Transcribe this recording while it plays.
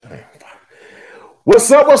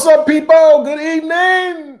What's up, people? Good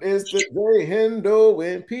evening. It's the Hendo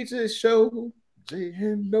and Peaches show.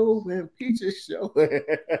 Hendo and Peaches show.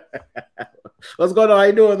 What's going on? How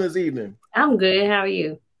you doing this evening? I'm good. How are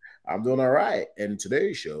you? I'm doing all right. And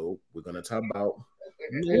today's show, we're gonna talk about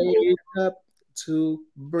makeup to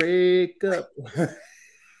break up. A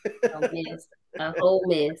mess. A whole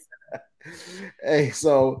mess. Hey,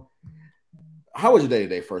 so how was your day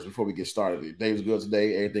today? First, before we get started, the day was good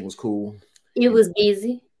today. Everything was cool. It was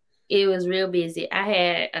busy. It was real busy. I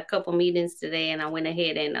had a couple meetings today and I went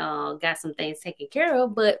ahead and got some things taken care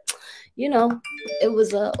of, but you know, it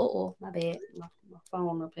was my bad. My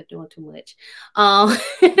phone up here doing too much. Um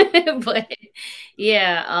but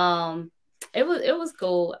yeah, it was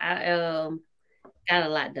cool. I got a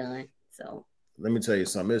lot done. So Let me tell you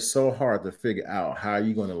something. It's so hard to figure out how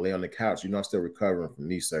you're going to lay on the couch. I'm still recovering from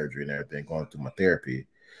knee surgery and everything, going through my therapy.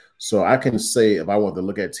 So I can say if I want to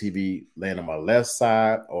look at TV laying on my left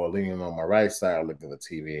side or leaning on my right side, looking at the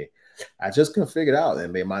TV, I just couldn't figure it out.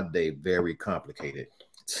 And made my day very complicated.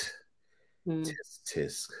 mm, Tisk,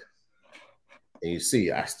 tisk. And you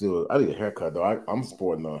see, I need a haircut though. I'm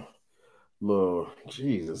sporting a little,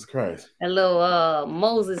 Jesus Christ. a little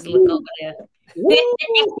Moses look over there. Woo!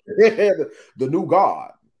 The new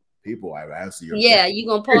God. People, I answer your question. Yeah, you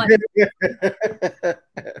gonna part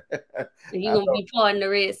you I gonna be parting the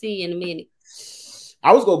Red Sea in a minute.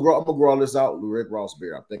 I'm gonna grow all this out. Rick Ross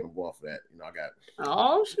beard. I think I'm going for that. I got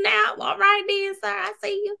Oh snap! All right then, sir. I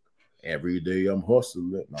see you. every day I'm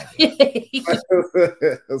hustling. No,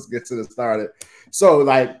 let's get to the started. So,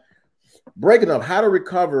 like breaking up, how to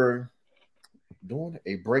recover during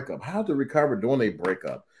a breakup. How to recover during a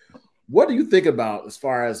breakup. What do you think about as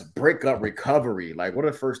far as breakup recovery? Like, what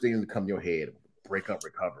are the first things that come to your head? Breakup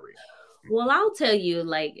recovery. Well, I'll tell you,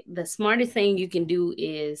 like the smartest thing you can do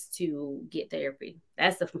is to get therapy.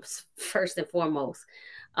 That's the first and foremost.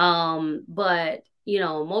 But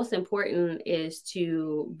most important is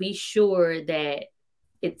to be sure that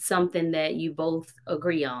it's something that you both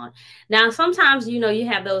agree on. Now, sometimes you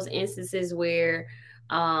have those instances where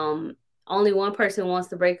only one person wants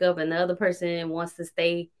to break up and the other person wants to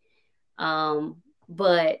stay.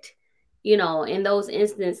 But in those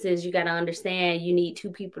instances, you got to understand you need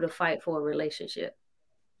two people to fight for a relationship.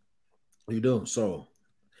 You do. So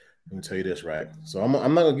let me tell you this, right? So I'm not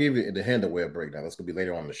gonna give you the handle way of breakdown. That's gonna be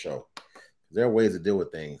later on in the show. There are ways to deal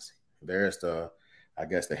with things. There's I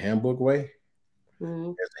guess, the handbook way.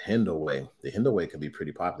 Mm-hmm. There's the Hendo way. The Hendo way can be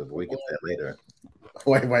pretty popular, but we get to that later.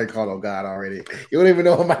 Why might call on God already? You don't even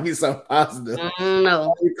know it might be something positive.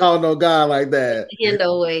 No, We call no God like that. the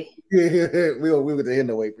Hendo way. We with the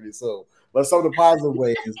Hendo way pretty soon. But some of the positive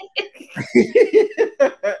ways.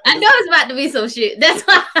 I know it's about to be some shit. That's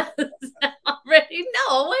why I already know.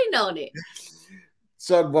 I'm waiting on it.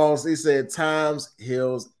 Chuck Boss, he said, times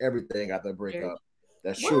heals everything after a breakup.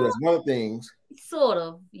 That's true. Well, There's one of the things. sort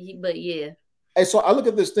of, but yeah. Hey, so I look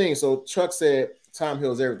at this thing. So Chuck said, time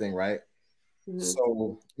heals everything, right? Mm-hmm.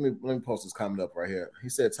 So let me post this comment up right here. He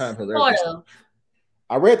said, time heals Sort everything. of.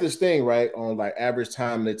 I read this thing, right, on like average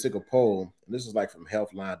time they took a poll. And this is like from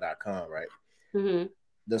healthline.com, right? Mm-hmm.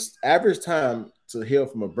 The average time to heal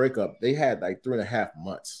from a breakup, they had like 3.5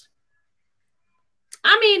 months.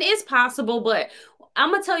 I mean, it's possible, but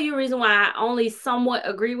I'm gonna tell you a reason why I only somewhat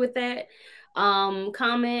agree with that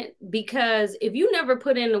comment, because if you never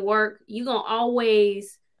put in the work, you're gonna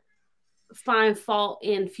always find fault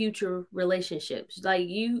in future relationships. Like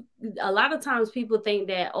a lot of times people think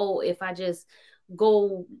that, oh, if I just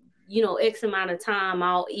go X amount of time,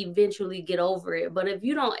 I'll eventually get over it. But if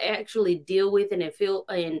you don't actually deal with it and feel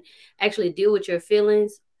and actually deal with your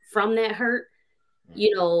feelings from that hurt,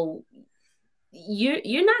 you know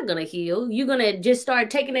you're not gonna heal. You're gonna just start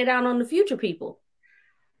taking it out on the future people.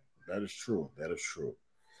 That is true. That is true.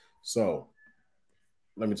 So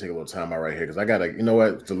let me take a little time out right here because I gotta, you know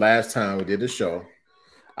what? The last time we did the show,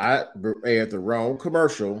 I aired the wrong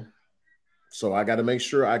commercial. So I gotta make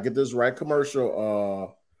sure I get this right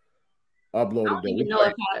commercial I uploaded don't there. even know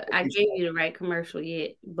if I gave you the right commercial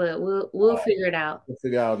yet, but we'll figure it out. We'll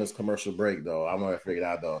figure out this commercial break though. I'm gonna figure it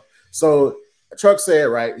out though. So Truck said,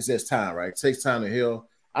 right, he says time, right? It takes time to heal.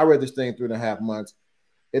 I read this thing 3.5 months.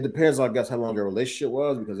 It depends on, I guess, how long your relationship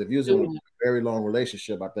was, because if you're in a Mm-hmm. very long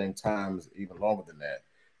relationship, I think time is even longer than that.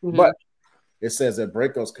 Mm-hmm. But it says that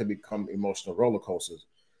breakups can become emotional roller coasters.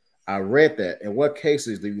 I read that. In what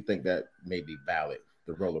cases do you think that may be valid?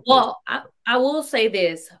 The roller coaster. Well, I will say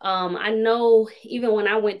this. I know even when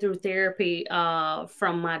I went through therapy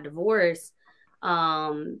from my divorce,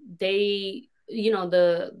 they,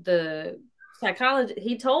 the psychologist,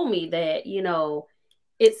 he told me that,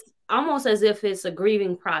 it's almost as if it's a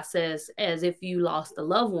grieving process, as if you lost a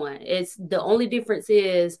loved one. It's the only difference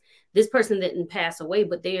is this person didn't pass away,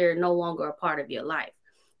 but they're no longer a part of your life.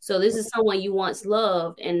 So this is someone you once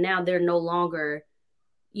loved, and now they're no longer,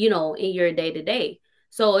 in your day to day.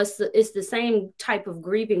 So it's the same type of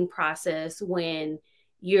grieving process when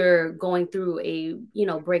you're going through a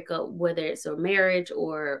breakup, whether it's a marriage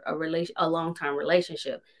or a long-term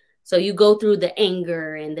relationship. So you go through the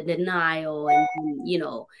anger and the denial, and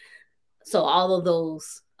so all of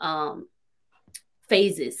those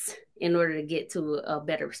phases in order to get to a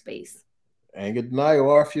better space. Anger, denial,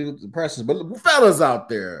 or a few depressions. But fellas out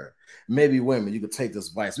there, maybe women, you could take this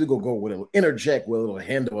advice. We're gonna go with a interject with a little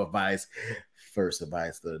Hendo advice. First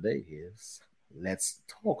advice of the day is let's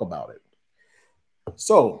talk about it.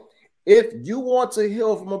 So, if you want to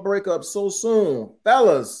heal from a breakup so soon,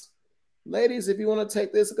 fellas, ladies, if you want to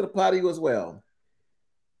take this, it could apply to you as well.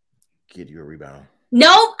 Get you a rebound.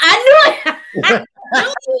 Nope, I knew it. I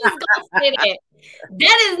knew you was gonna say that.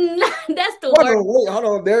 That is not. That's the word. Hold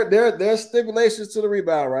on. There's stipulations to the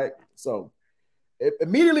rebound, right? So, it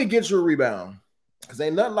immediately gets you a rebound because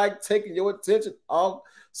ain't nothing like taking your attention off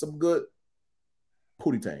some good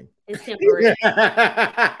pootie tang. It's temporary.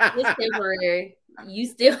 It's temporary. You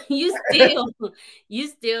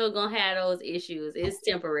still gonna have those issues. It's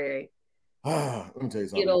temporary. Let me tell you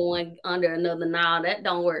something. Get one under another. Now that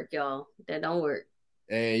don't work, y'all. That don't work.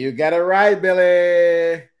 Hey, you got it right,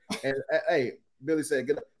 Billy. And hey, Billy said,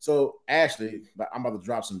 good. So Ashley, I'm about to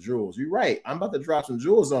drop some jewels. You're right. I'm about to drop some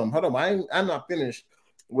jewels on them. Hold on, I'm not finished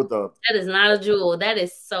with the. That is not a jewel. That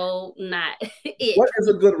is so not it. What is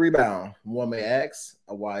a good rebound? One may ask.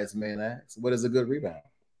 A wise man asks. What is a good rebound?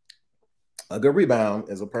 A good rebound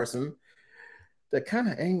is a person that kind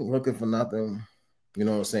of ain't looking for nothing. You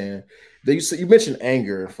know what I'm saying? You mentioned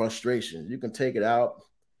anger and frustration. You can take it out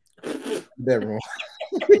bedroom.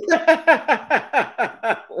 Take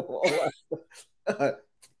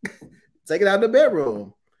it out in the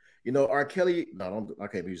bedroom. R. Kelly. No, I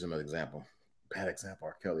can't use another example. Bad example,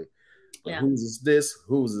 R. Kelly. Yeah. Whose is this?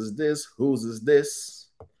 Whose is this? Whose is this?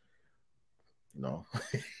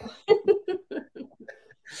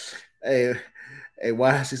 Hey,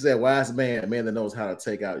 why she said wise man, a man that knows how to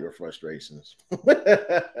take out your frustrations.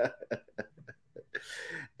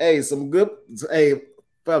 Hey,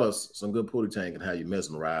 fellas, some good pootie tang can have you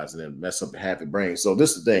mesmerized and then mess up your happy brain. So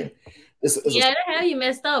this is the thing. It'll have you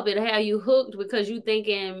messed up. It'll have you hooked because you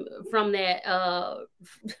thinking from that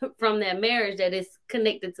marriage that it's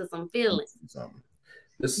connected to some feelings.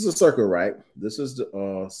 This is a circle, right? This is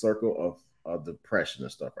the circle of depression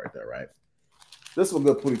and stuff right there, right? This is what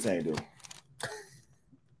good pootie tang do.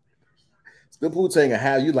 It's good pootie tang and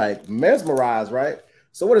how you like mesmerized, right?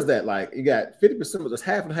 So what is that like? You got 50%, but it's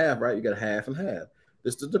half and half, right? You got half and half.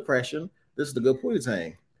 This is the depression. This is the good pootie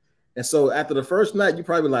tang. And so after the first night, you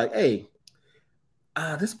probably like, hey,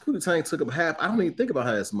 this pootie tang took up half. I don't even think about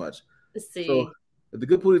her as much. Let's see. So if the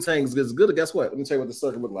good pootie tang is good, guess what? Let me tell you what the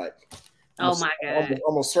circle look like. Oh my God. I'm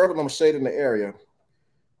gonna circle, I'm shading the area.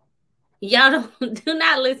 Y'all do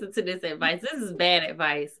not listen to this advice. This is bad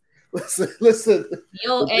advice. Listen.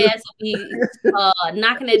 Your ass will be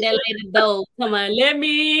knocking at that lady door. Come on, let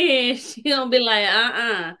me in. She gonna be like,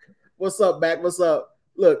 What's up, Mac? What's up?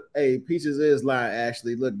 Look, hey, Peaches is lying,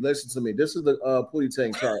 Ashley. Look, listen to me. This is the pootie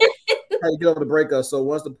tang chart. How you get over the breakup. So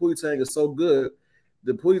once the pootie tang is so good,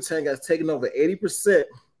 the pootie tang has taken over 80%.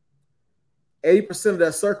 80% of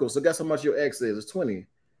that circle. So guess how much your ex is? It's 20.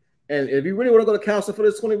 And if you really want to go to counseling for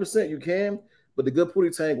this 20%, you can. But the good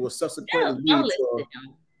pootie tang will subsequently lead to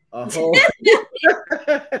a whole.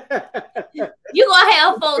 You gonna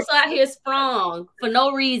have folks out here sprung for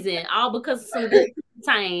no reason, all because of some good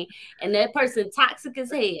tang, and that person toxic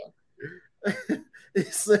as hell.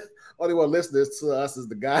 Only one listening to us is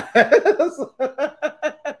the guy.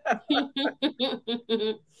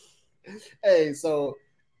 Hey, so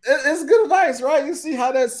it's good advice, right? You see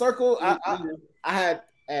how that circle? I had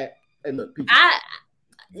at. Hey, look,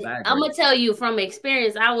 I'm gonna tell you from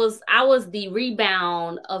experience. I was the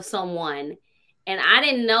rebound of someone, and I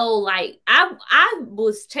didn't know. Like I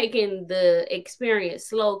was taking the experience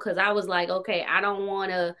slow because I was like, okay, I don't want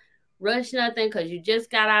to rush nothing because you just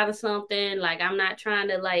got out of something. Like I'm not trying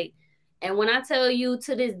to like. And when I tell you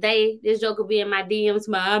to this day, this joke will be in my DMs.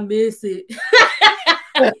 I miss it.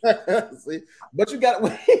 See, but you got.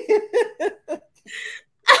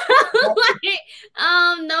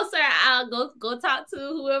 No, sir. I'll go talk to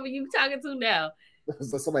whoever you talking to now.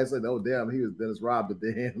 So somebody said, "Oh, damn, he was Dennis Robb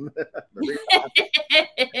to him."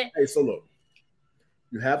 Hey, so look,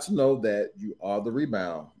 you have to know that you are the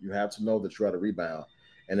rebound. You have to know that you are the rebound,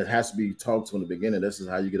 and it has to be talked to in the beginning. This is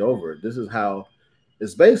how you get over it. This is how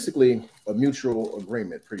It's basically a mutual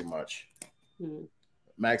agreement, pretty much. Hmm.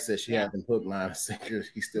 Max says she had them hook, line, and sinker.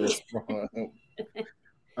 He's still sprung.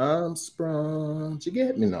 I'm sprung. You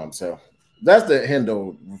get me? No, so that's the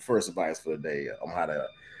Hendo first advice for the day on how to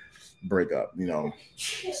break up.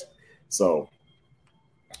 So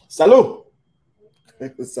salute.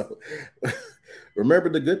 So remember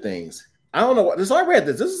the good things. I don't know what this. I read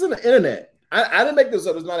this. This is on the internet. I didn't make this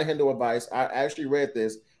up. It's not a Hendo advice. I actually read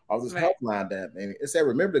this. I was this helpline that, and it said,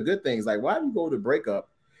 remember the good things. Like, why do you go to breakup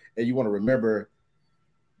and you want to remember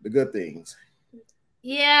the good things?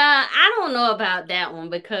 Yeah, I don't know about that one,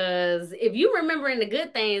 because if you remembering the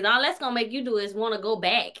good things, all that's gonna make you do is want to go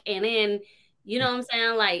back. And then, you know what I'm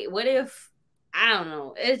saying? Like, what if, I don't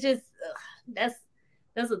know. It's just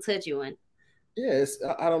that's a touchy one. Yeah,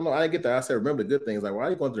 I don't know. I didn't get that. I said remember the good things. Like, why are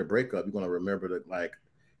you going to the breakup? You're going to remember the like.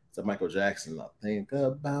 It's Michael Jackson. I think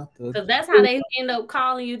about the. Because that's how they end up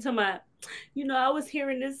calling you to my. I was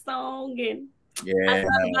hearing this song and I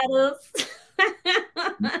thought about us.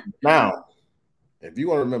 Now, if you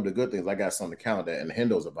want to remember the good things, I got something to counter that and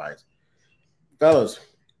Hendo's advice, fellas.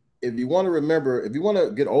 If you want to remember, if you want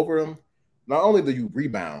to get over them, not only do you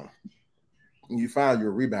rebound, you find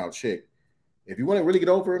your rebound chick. If you want to really get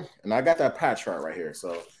over it, and I got that pie chart right here,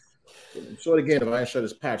 so show it again. If I didn't show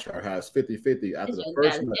this pie chart, how it's 50-50 after the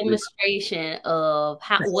first demonstration of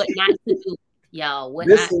what not to do, y'all.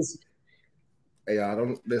 Hey, y'all,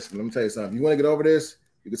 don't listen. Let me tell you something. If you want to get over this,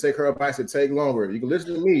 you can take her advice and take longer. You can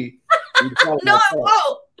listen to me. You can follow my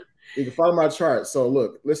chart. You can follow my chart. So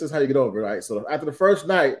look, this is how you get over it. Right. So after the first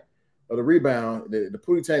night of the rebound, the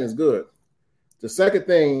pootie tang is good. The second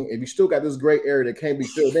thing, if you still got this gray area that can't be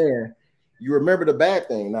filled in, you remember the bad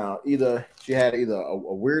thing. Now, either she had a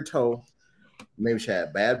weird toe, maybe she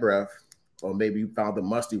had bad breath, or maybe you found the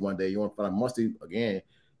musty one day. You want to find a musty again.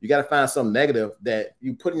 You got to find something negative that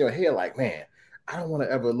you put in your head, like, man, I don't want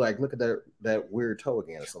to ever like look at that weird toe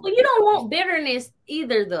again or something. Well, you don't want bitterness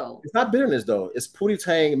either, though. It's not bitterness, though. It's pootie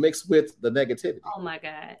tang mixed with the negativity. Oh my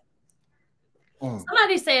God.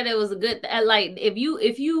 Somebody said it was a good like if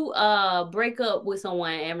you break up with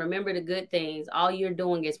someone and remember the good things, all you're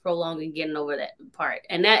doing is prolonging getting over that part,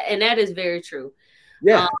 and that is very true.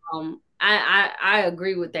 Yeah. I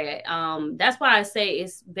agree with that. That's why I say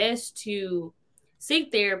it's best to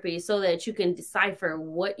seek therapy so that you can decipher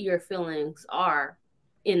what your feelings are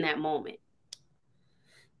in that moment.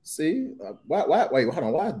 See, wait, hold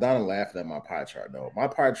on. Why is Donna laughing at my pie chart though? My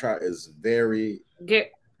pie chart is very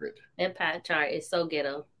that pie chart is so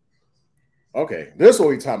ghetto. Okay, this is what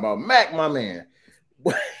we talking about. Mac, my man.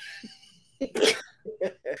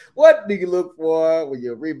 What do you look for when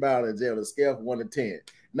you rebound in jail on a scale from 1 to 10?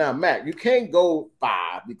 Now, Mac, you can't go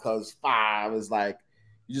 5 because 5 is like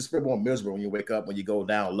you just feel more miserable when you wake up when you go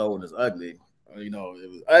down low and it's ugly. It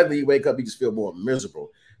was ugly, you wake up, you just feel more miserable.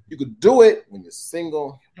 You could do it when you're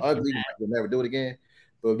single, ugly, you'll never do it again.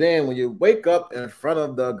 But then when you wake up in front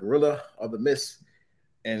of the gorilla of the mist,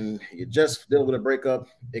 and you're just dealing with a breakup,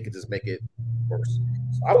 it could just make it worse.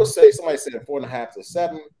 So I would say somebody said 4.5 to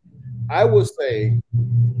 7. I would say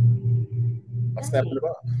a 7 and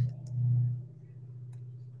above.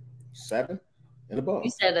 7 and above.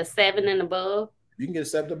 You said a 7 and above? You can get a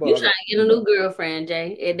 7 above. You're trying to get a new girlfriend,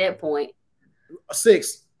 Jay, at that point. A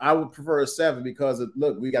 6. I would prefer a 7 because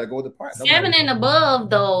look, we got to go with the part. 7 and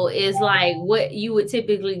above, though, is like what you would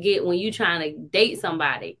typically get when you're trying to date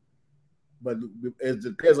somebody. But it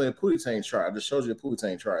depends on your pootie tang chart. I just showed you a pootie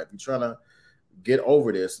tang chart. If you're trying to get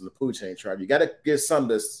over this in the pootie tang chart, you got to get something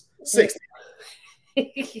that's 60.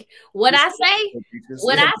 What I say?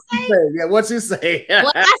 Yeah, what you say?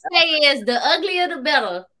 What I say is the uglier the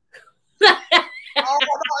better. Oh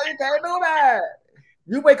no, you can't do that.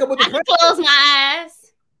 You wake up with the close my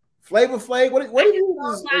eyes. Flavor Flav. What do you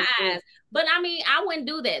close my eyes? But I mean, I wouldn't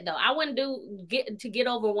do that though. I wouldn't get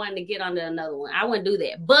over one to get under another one. I wouldn't do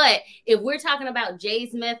that. But if we're talking about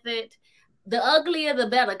Jay's method, the uglier the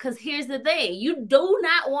better. Because here's the thing: you do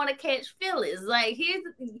not want to catch feelings. Like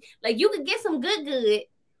you could get some good,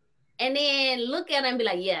 and then look at it and be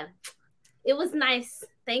like, "Yeah, it was nice.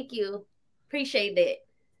 Thank you, appreciate that."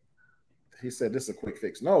 He said, "This is a quick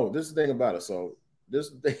fix." No, this is the thing about it. So this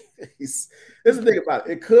is the thing about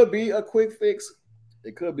it. It could be a quick fix.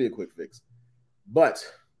 It could be a quick fix. But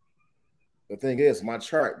the thing is, my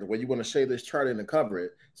chart, the way you want to shade this chart in and cover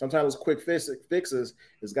it, sometimes quick fixes,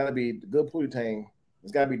 it's got to be good pootie tang.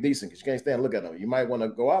 It's got to be decent because you can't stand and look at them. You might want to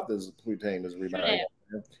go out this pootie tang, this rebound.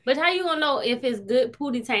 Yeah. But how you going to know if it's good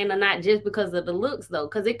pootie tang or not just because of the looks, though?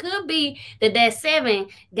 Because it could be that 7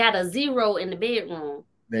 got a 0 in the bedroom.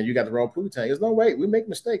 Then you got the wrong pootie tang. There's no way. We make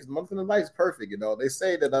mistakes. Nothing in life is perfect. They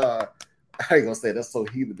say that I ain't gonna say that's so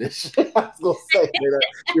heathenish. I was gonna say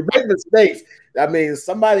you make mistakes. I mean,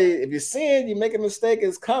 somebody, if you're seeing you make a mistake,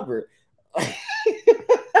 it's covered.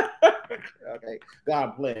 Okay, God,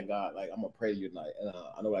 I'm playing God. Like, I'm gonna pray to you tonight.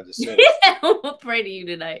 I know what I just said. I'm gonna pray to you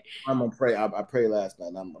tonight. I'm gonna pray. I prayed last night.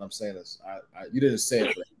 And I'm saying this. You didn't say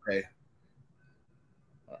it, okay?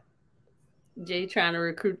 Jay trying to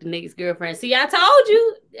recruit the next girlfriend. See, I told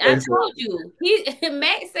you.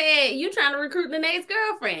 Max said you trying to recruit the next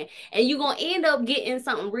girlfriend, and you gonna end up getting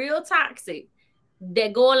something real toxic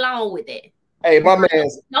that go along with it. Hey, my man.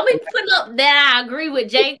 Don't be putting up that I agree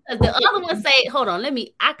with Jay, because the other one say, hold on, let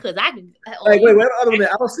me. Wait, the other one.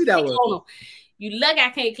 I don't see that one. You lucky I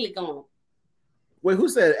can't click on them. Wait, who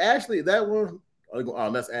said Ashley? That one?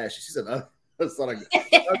 Oh, that's Ashley. She said that's not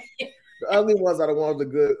the ugly ones are the ones that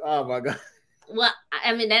good. Oh my God. Well,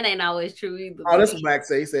 I mean, that ain't always true either. Oh, that's what Mac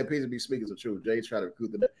said. He said Peaches be speaking the truth. Jay try to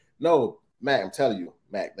recruit the. No, Mac, I'm telling you,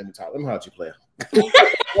 Mac. Let me talk. Let me help you, player.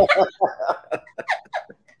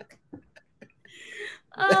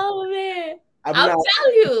 Oh man, I'm telling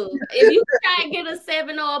you, if you try and get a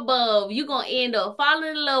 7 or above, you gonna end up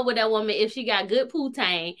falling in love with that woman if she got good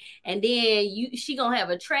poutine, and then she gonna have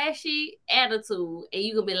a trashy attitude, and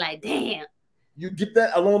you gonna be like, damn. You get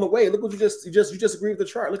that along the way. Look what you just agree with the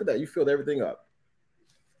chart. Look at that. You filled everything up.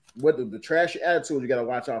 What the trashy attitude you gotta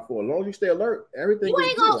watch out for. As long as you stay alert, everything. You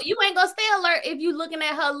ain't gonna stay alert if you looking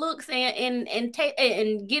at her looks and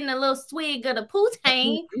getting a little swig of the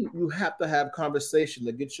poutine. You have to have conversation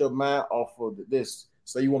to get your mind off of this,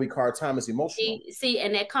 so you won't be car time is emotional. See,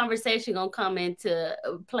 and that conversation gonna come into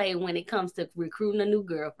play when it comes to recruiting a new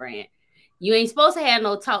girlfriend. You ain't supposed to have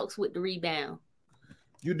no talks with the rebound.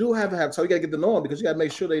 You do have to have talk. You gotta get to know them because you gotta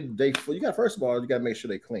make sure they. You got first of all, you gotta make sure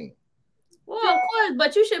they clean. Well, of course,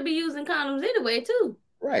 but you should be using condoms anyway, too.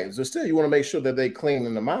 Right. So still, you want to make sure that they clean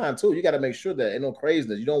in the mind, too. You got to make sure that ain't no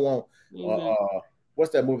craziness. You don't want,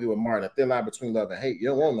 what's that movie with Martin? A Thin Line Between Love and Hate. You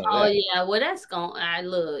don't want none of that. Oh, yeah. Well, that's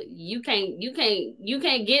look, you can't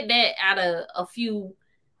get that out of a few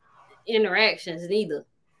interactions neither.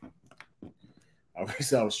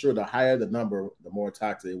 So I'm sure the higher the number, the more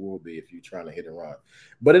toxic it will be if you're trying to hit and run.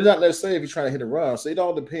 But it's not necessarily if you're trying to hit and run. So it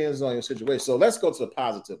all depends on your situation. So let's go to the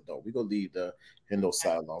positive, though. We're going to leave the Hendo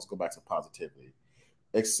side alone. Let's go back to positivity.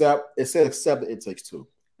 It said accept it takes two.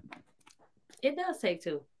 It does take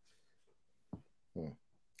two.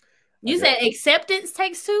 You said acceptance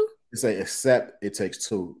takes two? It say accept it takes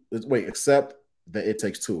two. Accept that it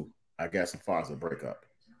takes two, I guess, as far as a breakup.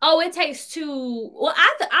 Oh, it takes two. Well,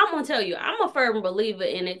 I'm going to tell you, I'm a firm believer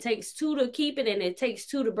in it takes two to keep it and it takes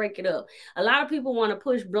two to break it up. A lot of people want to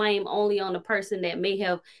push blame only on the person that may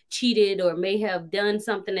have cheated or may have done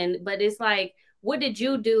something. But it's like, what did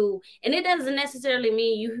you do? And it doesn't necessarily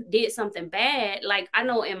mean you did something bad. Like, I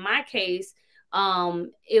know in my case,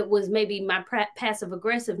 it was maybe my passive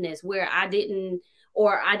aggressiveness where I didn't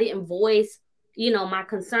voice, my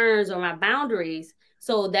concerns or my boundaries.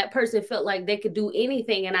 So that person felt like they could do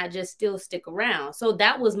anything and I just still stick around. So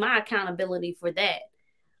that was my accountability for that.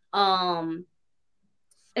 And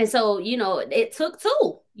so, it took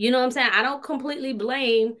two. You know what I'm saying? I don't completely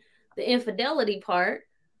blame the infidelity part.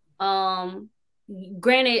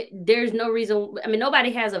 Granted, there's no reason. I mean,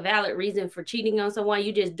 nobody has a valid reason for cheating on someone.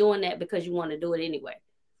 You're just doing that because you want to do it anyway.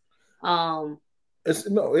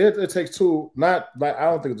 It takes two. Not like I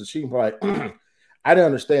don't think it's a cheating part. I didn't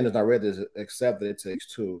understand this. I read this, except that it takes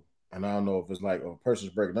two. And I don't know if it's like if a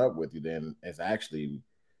person's breaking up with you, then it's actually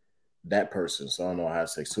that person. So I don't know how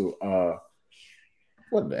it takes two.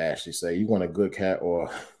 What did Ashley say? You want a good cat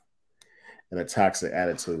or in a toxic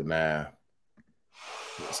attitude? Nah.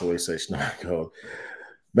 So they say go.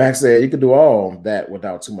 Max said you can do all that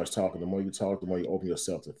without too much talking. The more you talk, the more you open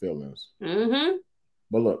yourself to feelings. Mm-hmm.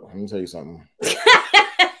 But look, let me tell you something.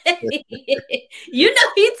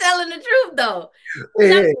 He's telling the truth though.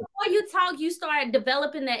 Yeah. The more you talk, you start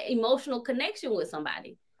developing that emotional connection with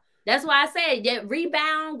somebody. That's why I said that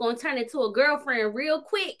rebound gonna turn into a girlfriend real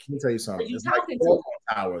quick. Let me tell you something. It's talking like to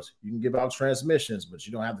towers. You can give out transmissions, but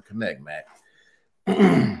you don't have to connect, Mac.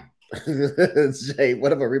 Jay,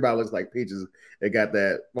 what if a rebound looks like Peaches? It got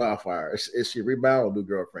that wildfire. Is she rebound or new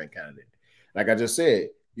girlfriend candidate? Like I just said,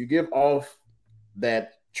 you give off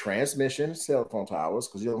that transmission cell phone towers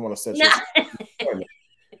because you don't want to set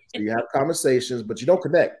so you have conversations, but you don't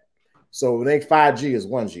connect. So it ain't 5G, is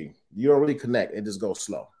 1G. You don't really connect. It just goes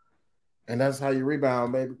slow. And that's how you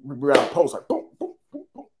rebound, baby. Rebound post like boom, boom, boom,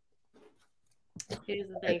 boom. Here's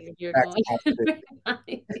the thing that you're going.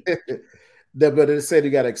 But it said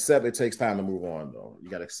you got to accept it takes time to move on, though. You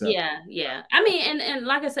got to accept. Yeah. I mean, and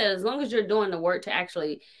like I said, as long as you're doing the work to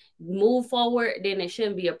actually move forward, then it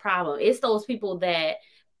shouldn't be a problem. It's those people that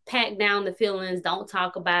pack down the feelings, don't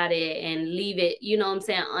talk about it, and leave it, you know what I'm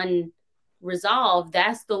saying, unresolved,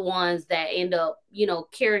 that's the ones that end up,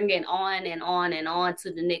 carrying it on and on and on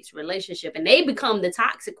to the next relationship. And they become the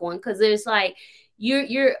toxic one because it's like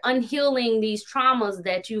you're unhealing these traumas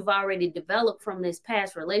that you've already developed from this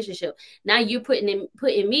past relationship. Now you're putting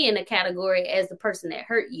me in a category as the person that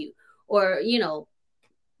hurt you, or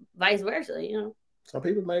vice versa. Some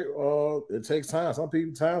people may it takes time. Some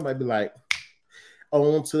people time might be like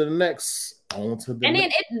on to the next. And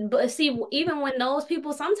then but see, even when those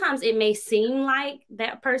people, sometimes it may seem like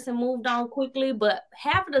that person moved on quickly, but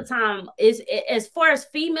half of the time, as far as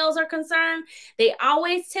females are concerned, they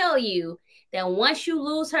always tell you that once you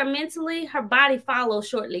lose her mentally, her body follows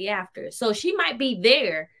shortly after. So she might be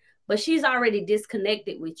there, but she's already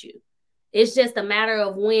disconnected with you. It's just a matter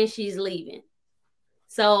of when she's leaving.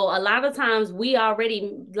 So a lot of times we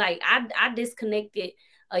already, like, I disconnected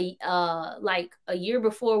like a year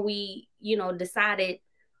before we decided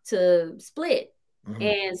to split. Mm-hmm.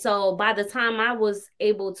 And so by the time I was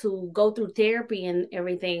able to go through therapy and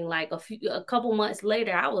everything, like a couple months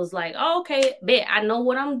later, I was like, oh, okay, bet I know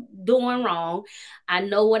what I'm doing wrong. I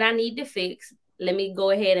know what I need to fix. Let me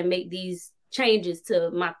go ahead and make these changes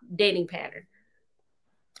to my dating pattern.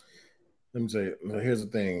 Let me say, here's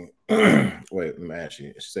the thing. Wait, let me ask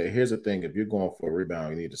you. Say, here's the thing. If you're going for a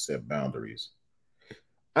rebound, you need to set boundaries.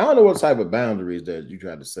 I don't know what type of boundaries that you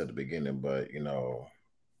tried to set at the beginning, but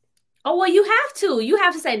Oh, well, you have to. You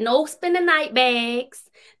have to say no spending night bags.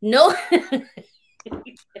 No. Let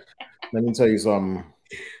me tell you something.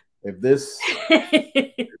 If this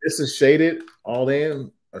is shaded all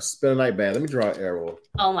in, a spend a night bag. Let me draw an arrow.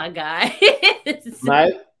 Oh my God.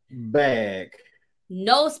 Night bag.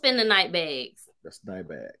 No spend the night bags. That's night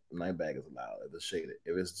bag. Night bag is allowed. If it's shaded.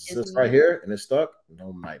 If it's just right here and it's stuck,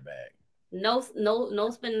 no night bag. No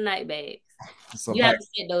spend the night bags. So you have to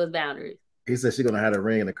set those boundaries. He said she's gonna have a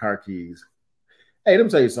ring and the car keys. Hey, let me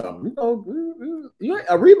tell you something.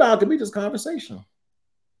 A rebound can be just conversation.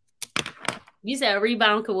 You said a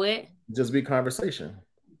rebound could what? Just be conversation.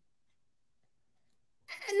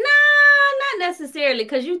 Nah, not necessarily,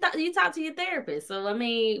 because you talk to your therapist. So I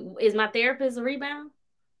mean, is my therapist a rebound?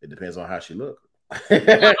 It depends on how she looks. What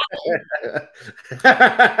if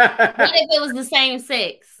it was the same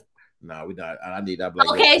sex? No, we not. I need that.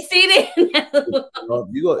 Okay, see then. If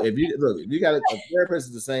you got a therapist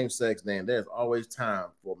is the same sex, then there's always time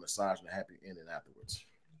for a massage and a happy ending afterwards.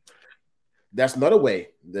 That's another way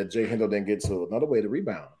that Jay Hendo didn't get to. Another way to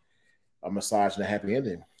rebound, a massage and a happy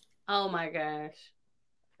ending. Oh my gosh.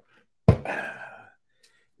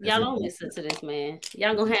 Y'all don't listen to this, man.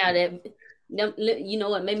 Y'all gonna have that. You know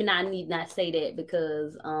what? Maybe I need not say that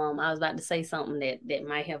because I was about to say something that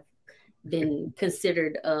might have been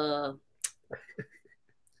considered a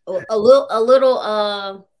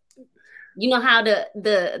little you know how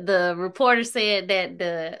the reporter said that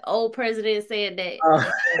the old president said that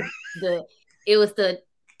it was the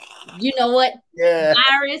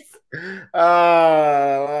virus. And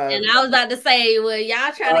I was about to say, well,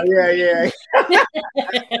 y'all trying to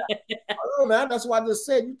Oh, man, that's why I just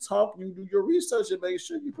said you do your research and make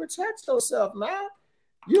sure you protect yourself, man.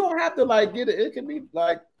 You don't have to get it. It can be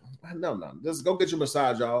like no. Just go get your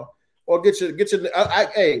massage, y'all, or get your.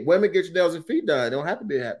 Hey, women, get your nails and feet done. It don't have to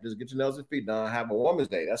be happy. Just get your nails and feet done. Have a woman's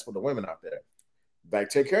day. That's for the women out there.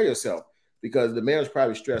 Take care of yourself because the man was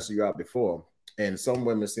probably stressing you out before, and some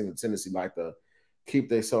women seem the tendency like to keep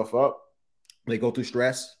themselves up. They go through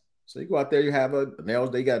stress, so you go out there. You have a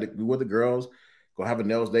nails day. You got to be with the girls. Go have a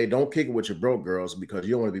nails day. Don't kick it with your broke girls because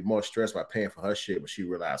you don't want to be more stressed by paying for her shit, but she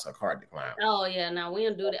realized her card declined. Oh, yeah. No, we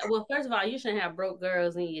don't do that. Well, first of all, you shouldn't have broke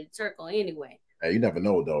girls in your circle anyway. Hey, you never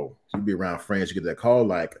know, though. You be around friends, you get that call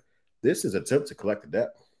like, this is an attempt to collect the debt.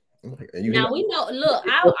 And we know, look,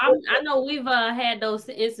 I know we've had those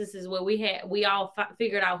instances where we all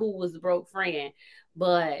figured out who was the broke friend,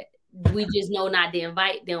 but we just know not to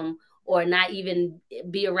invite them or not even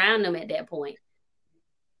be around them at that point.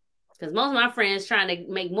 Because most of my friends trying to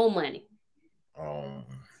make more money.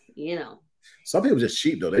 Some people just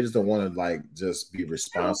cheap though. They just don't want to just be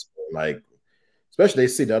responsible. Especially they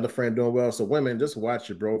see the other friend doing well. So women, just watch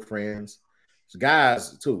your broke friends. It's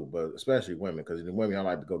guys too, but especially women, because the women I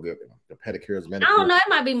like to go get the pedicures, manicures. I don't know. It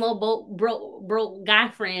might be more broke guy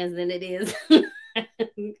friends than it is.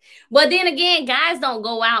 But then again, guys don't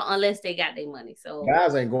go out unless they got their money. So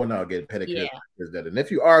guys ain't going out getting pedicures. Yeah. And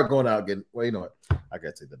if you are going out getting, well, you know what? I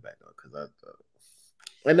gotta take that back though, because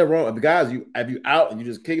ain't nothing wrong. If the guys you out and you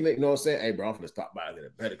just kicking it, you know what I'm saying? Hey, bro, I'm gonna stop by and get a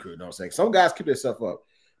pedicure. You know what I'm saying? Some guys keep themselves up.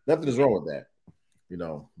 Nothing is wrong with that,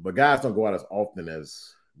 but guys don't go out as often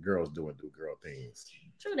as girls do girl things.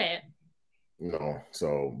 True that.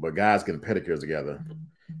 So but guys getting pedicures together,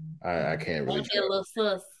 I can't really. Don't get a little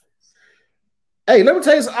sus. Hey, let me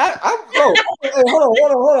tell you something. Hey,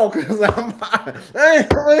 hold on, because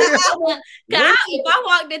If I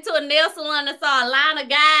walked into a nail salon and saw a line of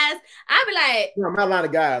guys, I'd be like, I'm not a line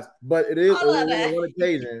of guys, but it was that. one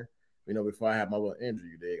occasion, before I had my little injury,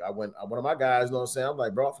 you dig. One of my guys, you know what I'm saying? I'm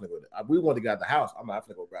like, bro, I'm finna go. We wanted to get out the house. I'm not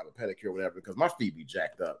finna go grab a pedicure or whatever because my feet be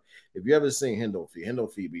jacked up. If you ever seen Hendo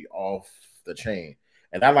feet be off the chain.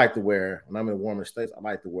 And I like to wear, when I'm in warmer states, I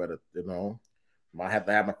like to wear I have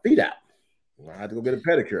to have my feet out. I had to go get a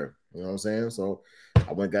pedicure. You know what I'm saying? So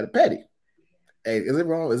I went and got a pedi. Hey, is it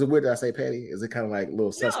wrong? Is it weird that I say petty? Is it kind of like a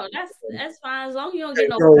little No, that's fine. As long as you don't get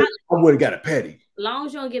no polish. I would have got a petty. As long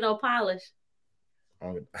as you don't get no polish.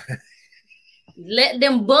 Let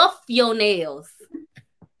them buff your nails.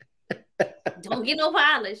 Don't get no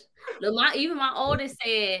polish. Look, even my oldest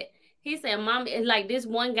said, he said, Mom, it's like this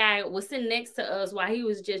one guy was sitting next to us while he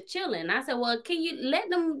was just chilling. I said, well, can you let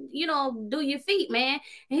them, do your feet, man?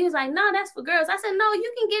 And he was like, no, that's for girls. I said, no,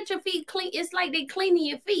 you can get your feet clean. It's like they cleaning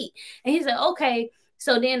your feet. And he said, okay.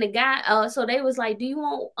 So then the guy, so they was like, do you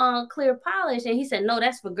want clear polish? And he said, no,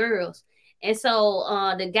 that's for girls. And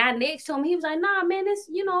so the guy next to him, he was like, nah, man, it's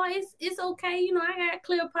okay. I got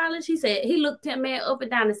clear polish. He said, he looked at me up and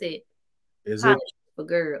down and said, is it for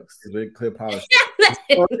girls? Is it clear polish?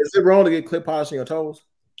 Is it wrong to get clear polish on your toes?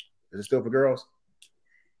 Is it still for girls?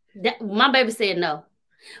 My baby said no,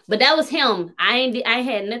 but that was him. I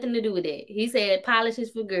had nothing to do with it. He said polish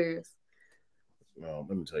is for girls. No,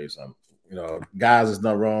 let me tell you something. Guys, it's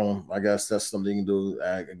not wrong. I guess that's something you can do.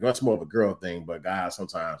 That's more of a girl thing, but guys,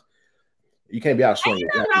 sometimes you can't be out showing your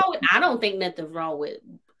I don't think nothing's wrong with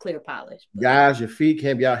clear polish. Guys, your feet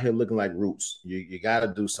can't be out here looking like roots. You got to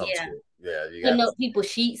do something to it. Yeah, you got to up people's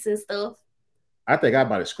sheets and stuff. I think I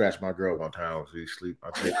might have scratched my girl one time when she sleep.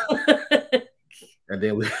 And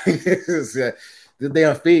then the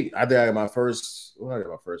damn feet. I got my first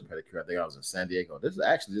pedicure. I think I was in San Diego. This is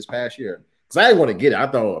actually this past year because I didn't want to get it. I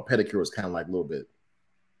thought a pedicure was kind of like a little bit,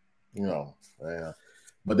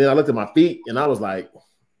 But then I looked at my feet and I was like,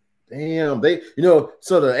 damn,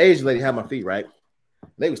 so the Asian lady had my feet, right?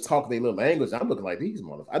 They was talking their little language. I'm looking like these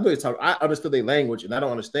motherfuckers. I understood their language and I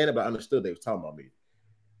don't understand it, but I understood they was talking about me.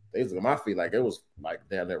 They was looking at my feet like it was like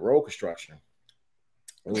down that road construction.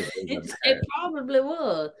 It probably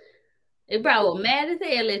was. It probably was mad as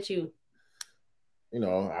hell at you.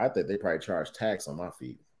 I think they probably charge tax on my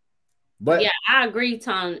feet. But yeah, I agree,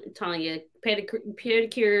 Tanya.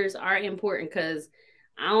 Pedicures are important because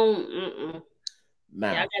I don't. Y'all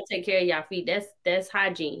gotta take care of y'all feet. That's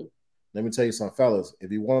hygiene. Let me tell you something, fellas.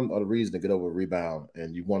 If you want a reason to get over a rebound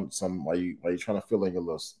and you want some while you're trying to fill in your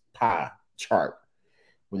little pie chart,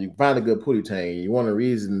 when you find a good pootie tang, you want a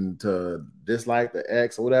reason to dislike the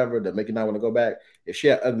ex or whatever that make you not want to go back. If she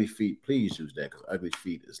had ugly feet, please use that because ugly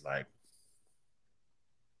feet is like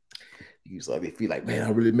you use ugly feet. Like, man,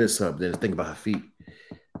 I really miss her. But then think about her feet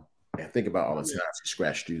and think about all the times she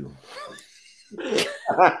scratched you.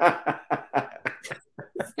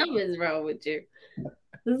 Something's wrong with you.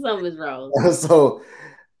 Something's wrong. So,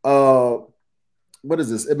 what is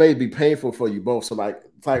this? It may be painful for you both. So, like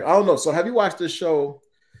I don't know. So, have you watched this show?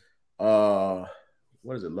 What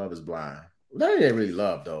is it? Love is Blind. Well, that ain't really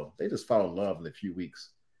love though. They just fall in love in a few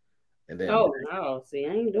weeks, and then no, see,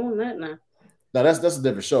 I ain't doing that now. No, that's a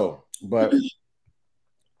different show, but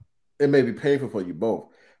it may be painful for you both.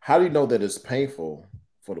 How do you know that it's painful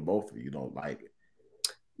for the both of you? You don't like it.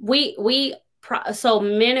 So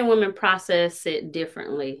men and women process it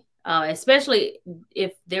differently, especially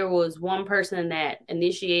if there was one person that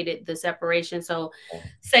initiated the separation. So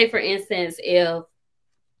say, for instance, if,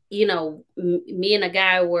 me and a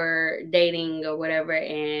guy were dating or whatever,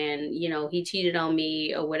 and, he cheated on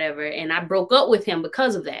me or whatever, and I broke up with him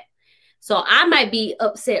because of that. So I might be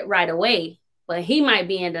upset right away, but he might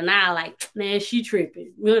be in denial like, man, she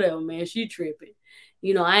tripping. Whatever, man, she tripping.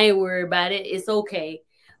 I ain't worried about it. It's okay.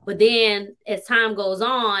 But then as time goes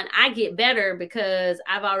on, I get better because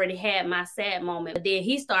I've already had my sad moment. But then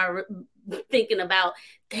he started thinking about,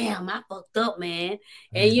 damn, I fucked up, man.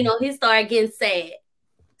 And, he started getting sad.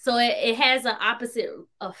 So it has an opposite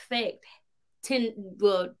effect,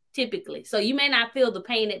 typically. So you may not feel the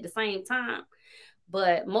pain at the same time,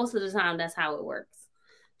 but most of the time, that's how it works.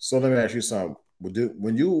 So let me ask you something.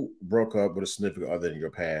 When you broke up with a significant other in your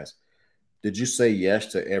past, did you say yes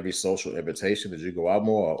to every social invitation? Did you go out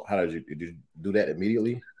more? Or did you do that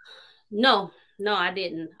immediately? No, No, I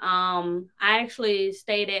didn't. I actually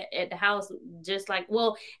stayed at the house just like,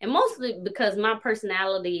 well, and mostly because my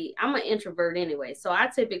personality, I'm an introvert anyway. So I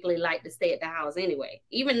typically like to stay at the house anyway.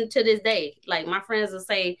 Even to this day, like my friends will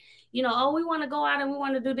say, oh, we want to go out and we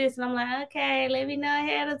want to do this. And I'm like, okay, let me know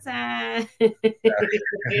ahead of time.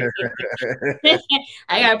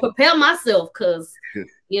 I gotta prepare myself because,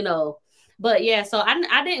 you know, but yeah, so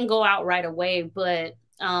I didn't go out right away, but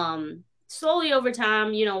slowly over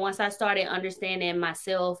time, once I started understanding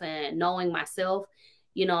myself and knowing myself,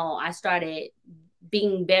 I started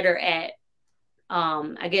being better at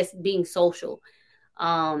I guess being social.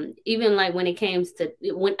 Even like when it came to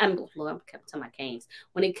I'm kept to my canes.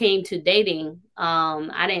 When it came to dating,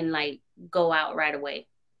 I didn't like go out right away.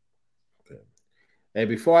 Okay. And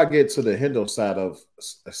before I get to the Hendo side of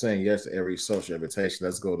saying yes to every social invitation,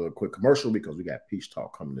 let's go to a quick commercial because we got Peach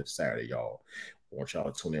Talk coming this Saturday, y'all. I want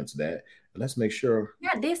y'all to tune into that. And let's make sure.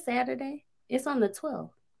 Not this Saturday. It's on the 12th.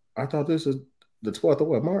 I thought this is the 12th of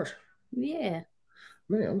what, March? Yeah.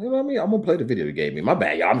 Man, you know what I mean? I'm gonna play the video you gave me. My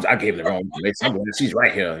bad, y'all. I gave it the wrong information. She's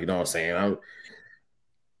right here. You know what I'm saying?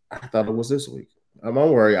 I thought it was this week. Don't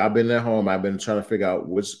worry. I've been at home. I've been trying to figure out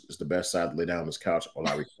which is the best side to lay down on this couch while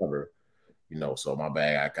I recover. So my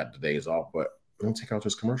bad. I got the days off, but I'm gonna take out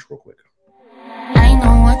this commercial real quick. I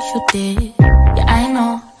know what you did. Yeah, I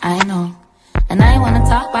know. And I wanna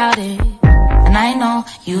talk about it. And I know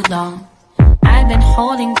you don't. I've been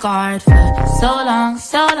holding guard for so long.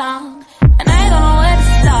 And I don't know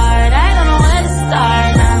where to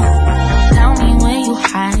start now. Tell me where you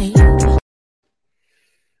hide.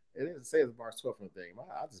 It didn't say it's March 12th thing.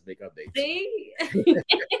 I just make updates. See?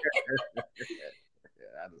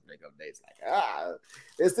 I just make updates like,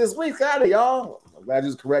 it's this week Saturday, y'all. I'm glad you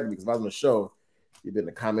just corrected me because if I was on the show, you've been in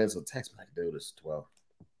the comments or text me like, dude, it's 12.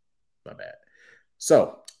 My bad.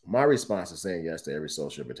 So my response is saying yes to every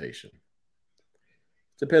social invitation.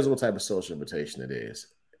 Depends on what type of social invitation it is.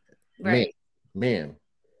 Right. Man,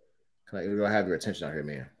 we're gonna have your attention out here,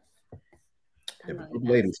 man. If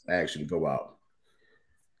ladies actually go out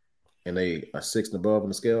and they are 6 and above on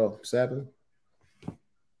the scale, 7,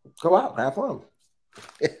 go out, have fun.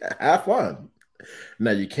 Have fun.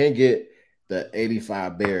 Now you can't get the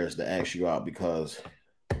 85 bears to ask you out because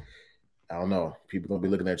I don't know, people gonna be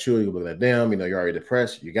looking at you, you're looking at them, you're already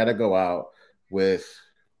depressed. You gotta go out with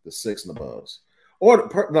the 6 and aboves. Or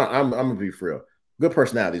I'm gonna be for real. Good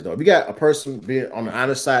personalities though. If you got a person being on the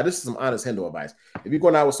honest side, this is some honest Hendo advice. If you're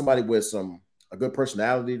going out with somebody with a good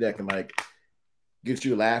personality that can like get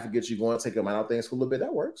you laughing, get you going, take your mind out things for a little bit,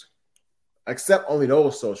 that works. Except only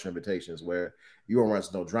those social invitations where you don't run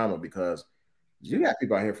into no drama because you got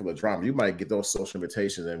people out here full of drama. You might get those social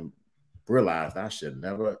invitations and realize I should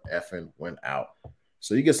never effing went out.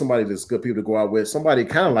 So you get somebody that's good people to go out with, somebody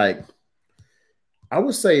kind of like, I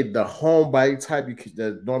would say the homebody type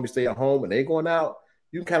that normally stay at home and they going out,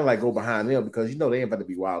 you can kind of like go behind them because they ain't about to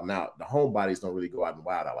be wilding out. The homebodies don't really go out and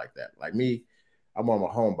wild out like that. Like me, I'm on my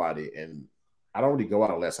homebody and I don't really go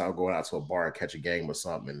out unless I'm going out to a bar and catch a game or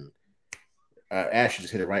something. And Ashley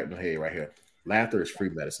just hit it right in the head right here. Laughter is free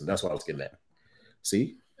medicine. That's what I was getting at.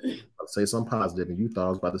 See? I'll say something positive and you thought I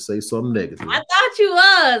was about to say something negative. I thought you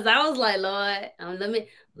was. I was like, Lord,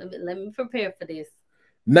 let me prepare for this.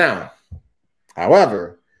 Now,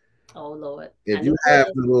 however, oh Lord, if you have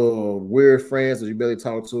the little weird friends that you barely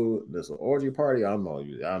talk to, there's an orgy party. I don't know if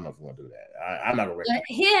you want to do that. I'm not gonna recommend.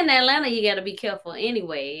 Here in Atlanta, you got to be careful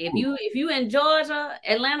anyway. If you in Georgia,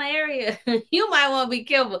 Atlanta area, you might want to be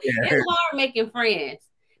careful. Yeah. It's hard making friends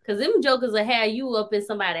because them jokers will have you up in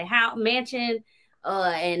somebody's house mansion,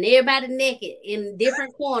 and everybody naked in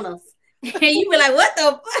different corners. And you be like, what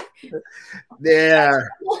the fuck? Yeah.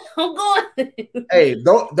 I'm going. Hey,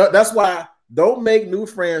 that's why don't make new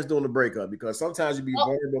friends during the breakup because sometimes you be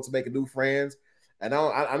vulnerable to making new friends. And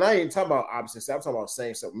I'm not even talking about opposite sex. I'm talking about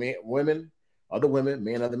same sex, women, other women,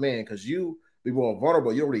 men, other men, because you be more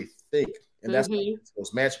vulnerable. You don't really think. And that's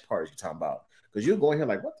those match parties you're talking about. Because you're going here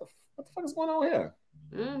like, what the fuck is going on here?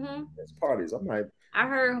 It's parties. I'm like, I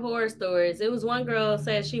heard horror stories. It was one girl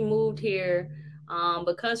said she moved here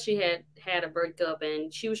because she had a breakup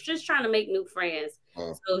and she was just trying to make new friends.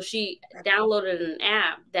 So she downloaded an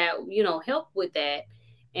app that helped with that.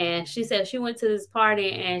 And she said she went to this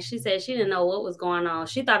party and she said she didn't know what was going on.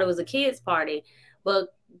 She thought it was a kids party, but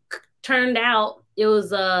turned out it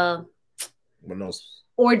was a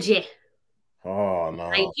orgy. Oh no!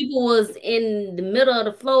 Like people was in the middle of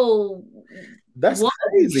the floor. That's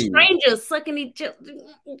crazy. Strangers sucking each other.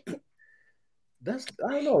 I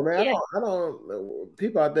don't know, man. Yeah. I don't.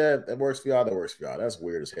 People out there that works for y'all. That's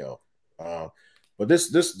weird as hell. But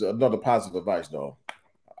this is another positive advice though.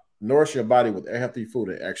 nourish your body with healthy food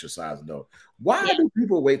and exercise. Though, why do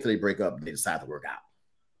people wait till they break up and they decide to work out?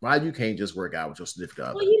 Why you can't just work out with your significant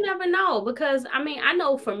other? Well, you never know, because I mean, I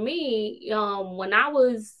know for me, when I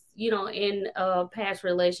was, in a past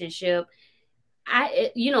relationship,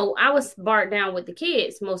 I was barred down with the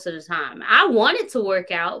kids most of the time. I wanted to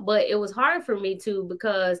work out, but it was hard for me to,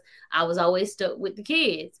 because I was always stuck with the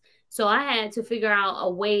kids. So I had to figure out a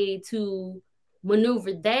way to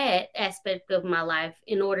maneuver that aspect of my life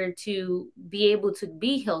in order to be able to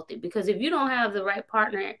be healthy. Because if you don't have the right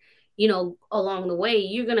partner, along the way,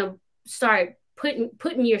 you're gonna start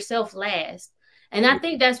putting yourself last. And I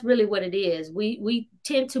think that's really what it is. We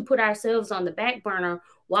tend to put ourselves on the back burner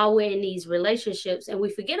while we're in these relationships, and we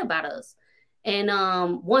forget about us. And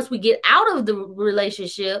once we get out of the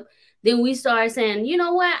relationship, then we start saying, you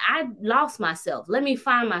know what, I lost myself, let me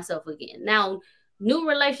find myself again. Now, new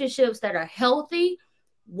relationships that are healthy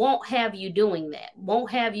won't have you doing that, won't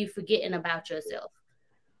have you forgetting about yourself.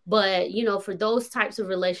 But for those types of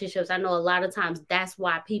relationships, I know a lot of times that's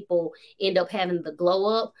why people end up having the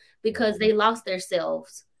glow up, because they lost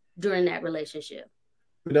themselves during that relationship.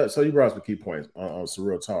 So you brought up some key points on some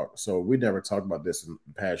real talk. So we never talked about this in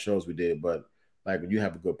past shows we did, but like when you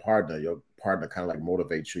have a good partner, your partner kind of like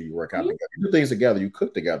motivates you. You work out together, you do things together, you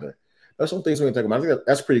cook together. That's some things we can talk about. I think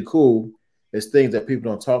that's pretty cool. It's things that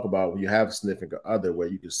people don't talk about when you have a significant other, where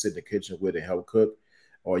you can sit in the kitchen with and help cook,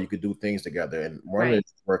 or you could do things together. And one of it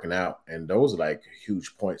is working out, and those are like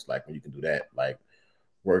huge points. Like when you can do that, like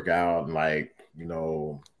work out and like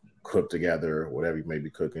cook together, whatever you may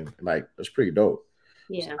be cooking. Like that's pretty dope.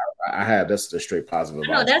 Yeah, so I have that's the straight positive.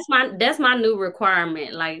 No, that's my new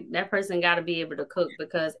requirement. Like that person got to be able to cook,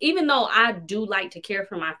 because even though I do like to care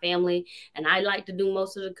for my family and I like to do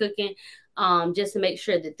most of the cooking, just to make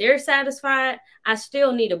sure that they're satisfied, I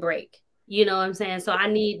still need a break. You know what I'm saying? So I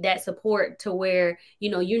need that support to where,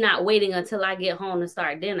 you're not waiting until I get home to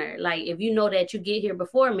start dinner. Like if you know that you get here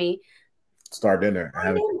before me, start dinner. I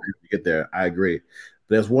haven't get there. I agree.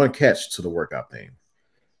 There's one catch to the workout thing.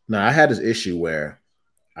 Now I had this issue where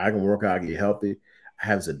I can work out, get healthy. I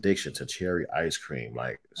have this addiction to cherry ice cream,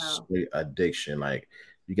 like straight addiction. Like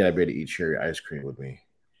you gotta be able to eat cherry ice cream with me,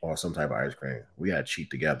 or some type of ice cream. We gotta cheat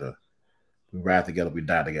together. We ride together. We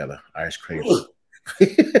die together. Ice cream. Ice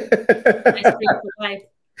cream for life.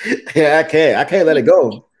 Yeah, I can't let it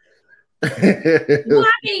go. Well,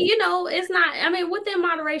 I mean, it's not. I mean, within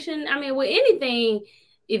moderation. I mean, with anything,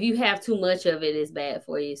 if you have too much of it, it's bad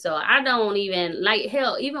for you. So I don't even like,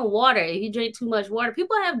 hell, even water. If you drink too much water,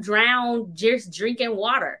 people have drowned just drinking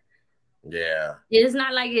water. Yeah. It's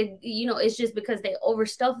not like it, it's just because they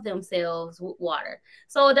overstuff themselves with water.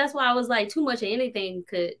 So that's why I was like, too much of anything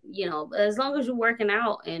could, as long as you're working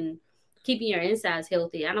out and keeping your insides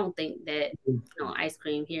healthy, I don't think that, ice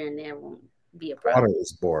cream here and there won't be a problem. Water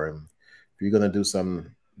is boring. If you're gonna do something,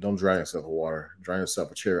 don't drown yourself with water. Drown yourself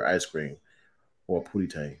with cherry ice cream or pootie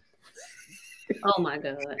tang. Oh my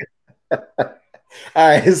god! All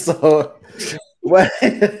right, so what?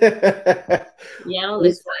 Yeah, don't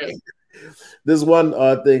listen to it. This one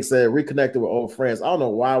thing said reconnected with old friends. I don't know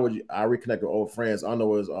why would I reconnect with old friends. I don't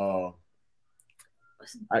know. It was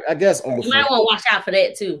I guess you might want to watch out for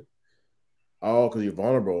that too. Oh, because you're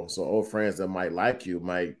vulnerable. So old friends that might like you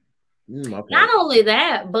might. Okay. Not only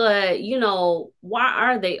that, but why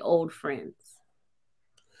are they old friends?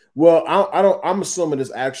 Well, I don't. I'm assuming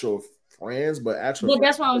it's actual friends, but actually. Well,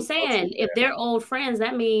 that's what I'm saying. If they're old friends,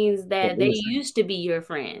 that means that they used to be your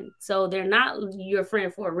friend. So they're not your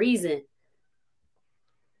friend for a reason.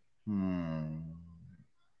 Unless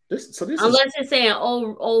it's saying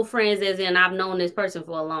old friends, as in I've known this person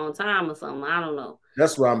for a long time or something. I don't know.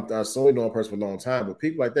 That's why I'm solely knowing a person for a long time. But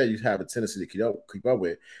people like that, you have a tendency to keep up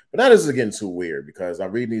with. But now this is getting too weird, because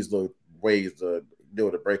I'm reading these little ways to deal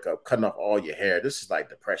with a breakup, cutting off all your hair. This is like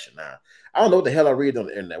depression now. I don't know what the hell I read on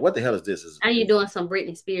the internet. What the hell is this? Are you doing some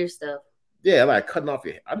Britney Spears stuff? Yeah, like cutting off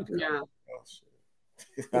your hair. No.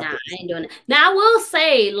 Nah, I ain't doing it. Now I will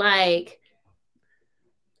say, like,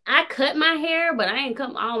 I cut my hair, but I ain't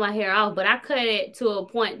cut all my hair off. But I cut it to a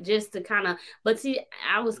point just to kind of. But see,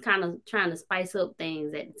 I was kind of trying to spice up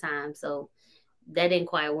things at the time, so that didn't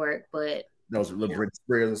quite work. But that was a little Britney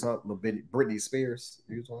Spears or something. Little Britney Spears.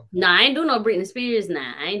 No, I ain't do no Britney Spears.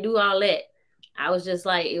 Now I ain't do all that. I was just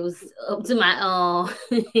like, it was up to my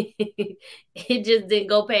it just didn't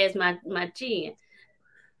go past my chin.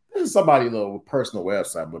 This is somebody little personal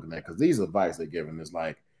website I'm looking at, because these advice they're giving is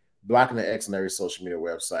like blocking the ex on every social media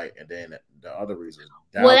website, and then the other reason.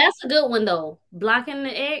 Well, that's a good one though. Blocking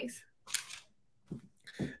the ex.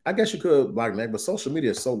 I guess you could block the ex, but social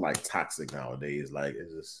media is so like toxic nowadays. Like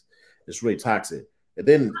it's really toxic. And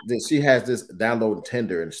then she has this downloading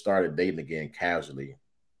Tinder and started dating again casually.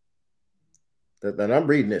 And I'm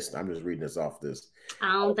reading this. I'm just reading this off this.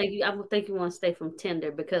 I would think you want to stay from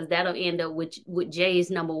Tinder because that'll end up with Jay's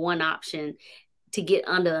number one option to get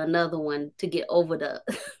under another one to get over the.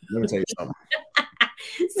 Let me tell you something.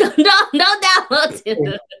 So don't download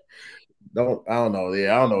Tinder. I don't know.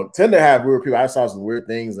 Yeah, I don't know. Tinder have weird people. I saw some weird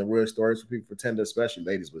things and weird stories for people for Tinder, especially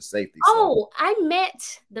ladies with safety. Oh, so. I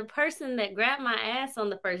met the person that grabbed my ass on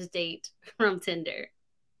the first date from Tinder.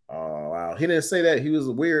 Oh wow. He didn't say that he was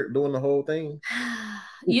weird doing the whole thing.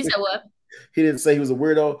 You said what? He didn't say he was a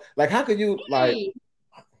weirdo. Like, how could you like?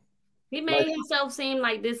 He made himself seem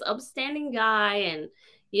like this upstanding guy, and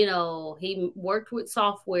he worked with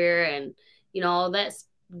software, and all that's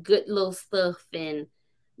good little stuff. And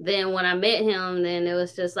then when I met him, then it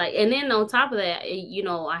was just like, and then on top of that,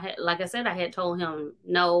 I had, like I said, I had told him,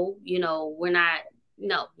 no, you're not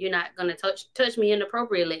gonna touch me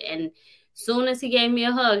inappropriately. And soon as he gave me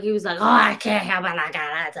a hug, he was like, "Oh, I can't help it, I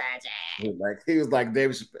gotta touch it." He was like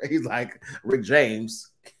David. He's like Rick James.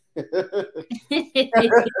 I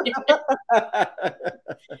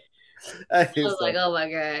was like, "Oh my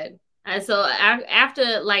god!" And so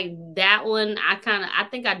after like that one, I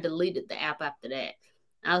think I deleted the app after that.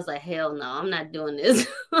 I was like, "Hell no, I'm not doing this."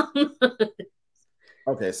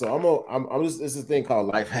 Okay, so I'm just this is a thing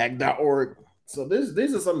called lifehack.org. So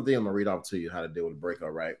these are some of the things I'm gonna read off to you how to deal with a breakup,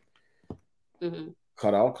 right? Mm-hmm.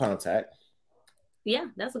 Cut all contact. Yeah,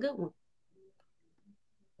 that's a good one.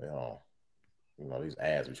 These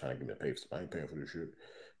ads are trying to get me to pay for. I ain't paying for this shit.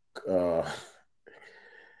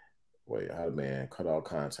 Wait, how man cut all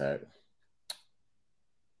contact?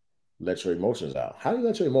 Let your emotions out. How do you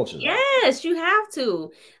let your emotions out? Yes, you have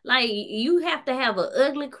to. Like, you have to have an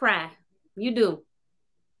ugly cry. You do.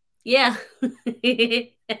 Yeah. Go in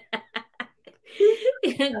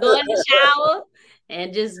the shower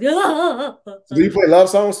and just go. Do you play love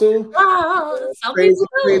songs too? Oh,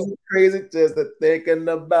 crazy, just thinking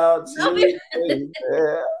about you. Tony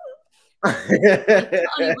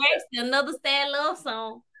Braxton, another sad love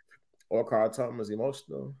song. Or Carl Thomas,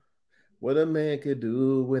 Emotional. What a man could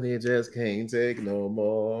do when he just can't take no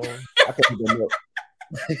more. I can't do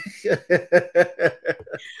that.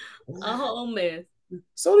 A whole mess.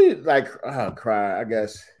 So do you like cry? I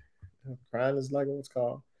guess crying is like what's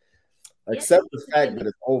called. Accept the fact that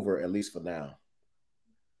it's over, at least for now.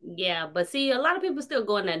 Yeah, but see, a lot of people still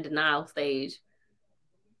go in that denial stage.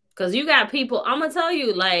 Because you got people, I'm going to tell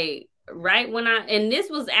you, like, right when and this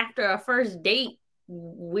was after a first date,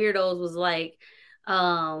 weirdos was like,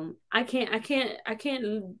 I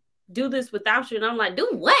can't do this without you. And I'm like, do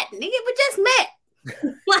what? Nigga, we just met.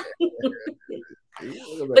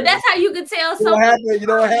 But that's how you could tell something. You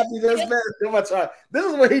know what happened? You just met. This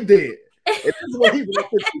is what he did. And this is what he did.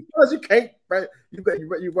 Because you can't, right? You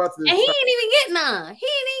brought to this. And he ain't even get none.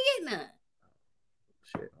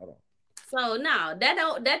 Shit, hold on. So no,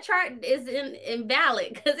 that chart is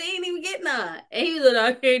invalid because he ain't even get none. And he was like,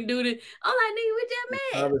 I can't do this. I'm like, nigga, we just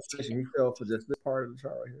met. Conversation. He fell for just this part of the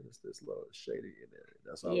chart right here. This little shady in there.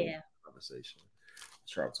 That's all. Yeah. Conversation. The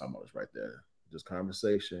chart I'm talking about is right there. Just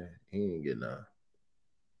conversation. He ain't getting none.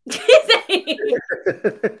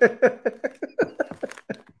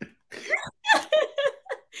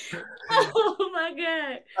 Oh my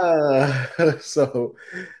god. So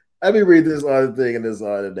let me read this other thing and this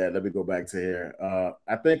other that. Let me go back to here.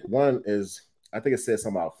 I think it says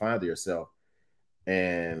something about find yourself.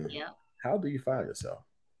 And how do you find yourself?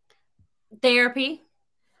 Therapy.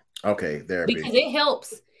 Okay, therapy. Because it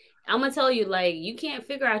helps. I'm gonna tell you, like, you can't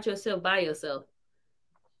figure out yourself by yourself.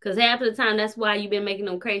 Because half of the time, that's why you've been making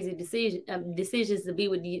them crazy decisions to be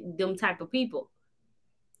with them type of people.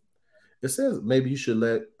 It says maybe you should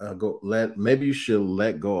maybe you should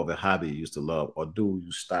let go of a hobby you used to love, or do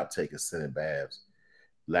you stop taking scented baths?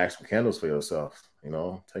 Light some candles for yourself.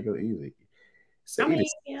 Take it easy. Take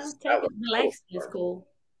it relaxing is cool.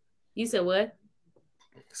 You said what?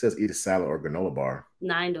 It says eat a salad or granola bar.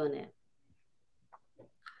 No, I ain't doing that.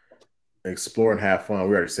 Explore and have fun.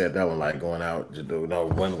 We already said that one, like going out to do,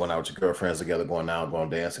 going out with your girlfriends together, going out,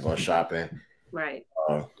 going dancing, going shopping. Right.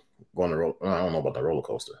 Going to I don't know about the roller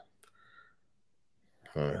coaster.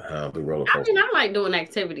 Do roller coaster. I like doing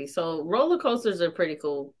activities, so roller coasters are pretty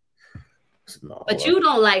cool. No, but you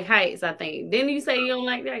don't like heights, I think. Didn't you say you don't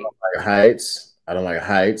like that? I don't like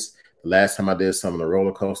heights. The last time I did some on the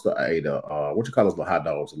roller coaster, I ate what you call those little hot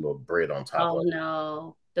dogs, a little bread on top. Oh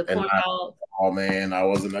no. The corn dog. Oh man, I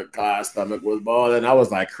was in the car, stomach was boiling. I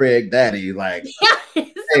was like Craig Daddy, like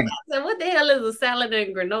Hey, said, what the hell is a salad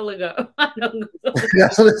and granola go? I don't know.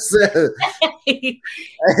 that's what it said. Hey,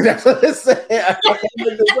 that's what it said. I can't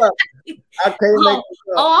make this up. I can't make this up.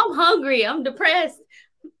 Oh, I'm hungry. I'm depressed.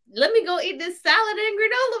 Let me go eat this salad and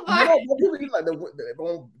granola bar.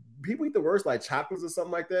 People eat the worst like chocolates or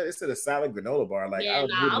something like that. Instead of salad granola bar. Like, yeah,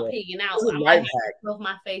 I'm pigging out. I might have to off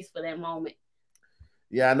my face for that moment.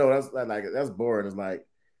 Yeah, I know that's boring. It's like,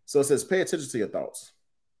 so it says pay attention to your thoughts.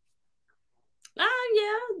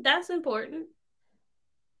 Yeah, that's important.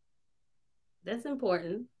 That's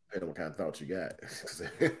important. Depending on what kind of thoughts you got.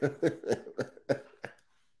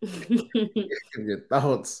 If your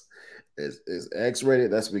thoughts is X-rated,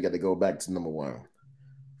 that's what we got to go back to number one.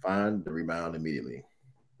 Find the rebound immediately.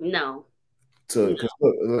 No. So,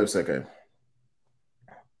 look a second.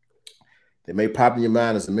 They may pop in your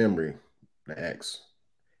mind as a memory. The X.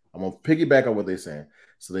 I'm gonna piggyback on what they're saying.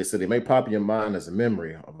 So they said they may pop in your mind as a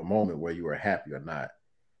memory of a moment where you were happy or not.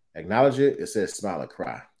 Acknowledge it. It says smile or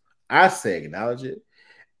cry. I say acknowledge it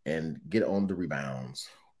and get on the rebounds.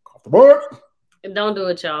 Off the board. Don't do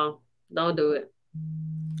it, y'all. Don't do it.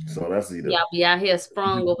 So that's either. Y'all be out here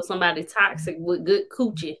sprung over somebody toxic with good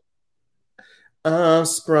coochie. I'm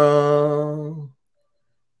sprung.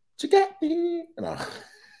 You got me. No.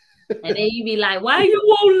 And then you be like, why you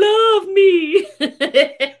won't love me?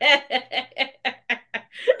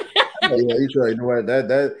 Yeah, you sure you know what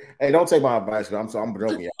that hey, don't take my advice. I'm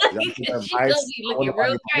joking.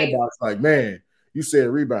 Like, man, you said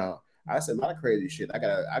rebound. I said a lot of crazy shit. I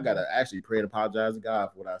gotta actually pray and apologize to God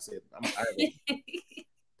for what I said.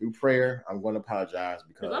 Through prayer, I'm going to apologize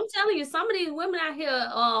because I'm telling you, some of these women out here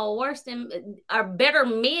are better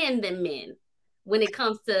men than men when it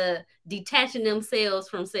comes to detaching themselves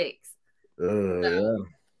from sex. Yeah.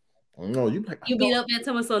 No, you be up there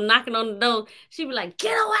telling so knocking on the door. She be like,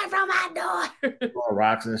 "Get away from my door!"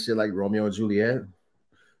 Rocks and shit like Romeo and Juliet.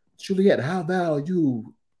 Juliet, how thou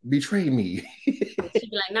you betray me? She be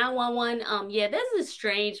like, 911. Yeah, there's a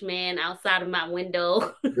strange man outside of my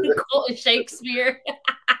window. Quoting Shakespeare.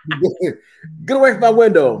 Get away from my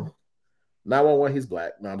window. 911. He's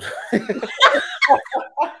black. No,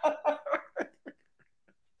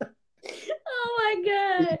 oh my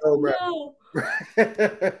god! No.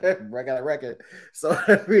 I got a record. So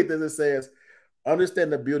read this. It says,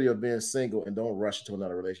 understand the beauty of being single and don't rush into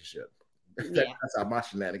another relationship. Yeah. That's how my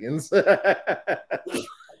shenanigans.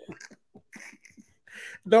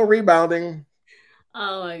 No rebounding.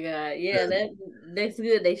 Oh my god. Yeah, that's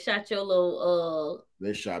good. They shot your little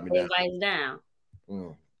they shot me down.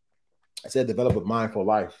 I said develop a mindful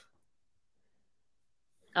life.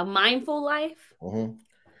 A mindful life? Mm-hmm.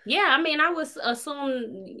 Yeah, I mean, I was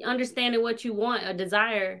assume understanding what you want, a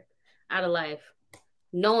desire out of life,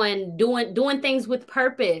 knowing doing things with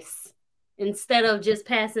purpose instead of just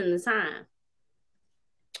passing the time.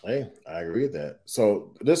 Hey, I agree with that.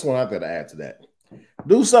 So this one I've got to add to that.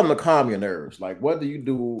 Do something to calm your nerves. Like, what do you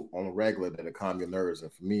do on a regular that to calm your nerves?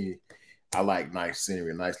 And for me, I like nice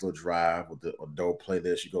scenery, a nice little drive with a dope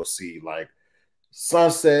playlist. You go see like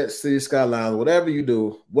sunset, city skyline, whatever you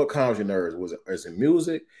do. What calms your nerves? Is it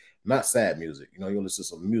music? Not sad music. You know, you listen to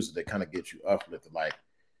some music that kind of gets you uplifted. Like,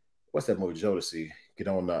 what's that movie, Jodeci? Get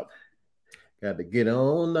on up. Got to get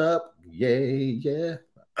on up. Yeah.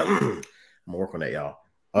 I'm gonna work on that, y'all.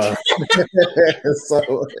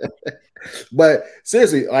 But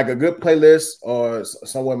seriously, like a good playlist, or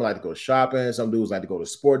some women like to go shopping, some dudes like to go to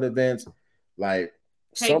sporting events, like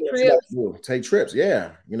take trips.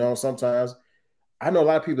 Yeah, you know, sometimes I know a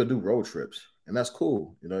lot of people do road trips, and that's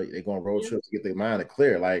cool. You know, they go on road trips to get their mind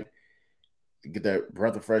clear, like get that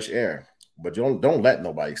breath of fresh air. But you don't let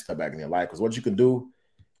nobody step back in your life, because what you can do,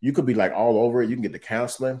 you could be like all over it. You can get the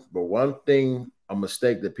counseling, but one thing, a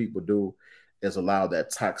mistake that people do is allow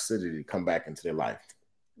that toxicity to come back into their life.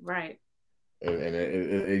 Right. And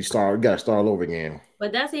you got to start all over again.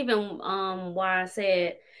 But that's even why I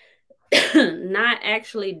said not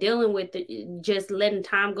actually dealing with it, just letting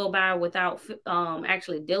time go by without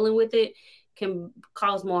actually dealing with it can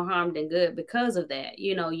cause more harm than good because of that.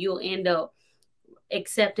 You know, you'll end up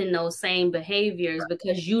accepting those same behaviors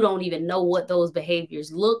because you don't even know what those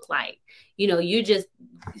behaviors look like. You know, you're just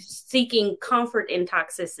seeking comfort in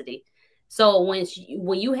toxicity. So when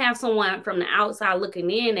you have someone from the outside looking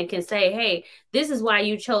in and can say, hey, this is why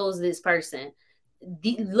you chose this person.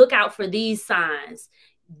 Look out for these signs.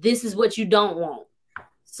 This is what you don't want,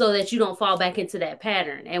 so that you don't fall back into that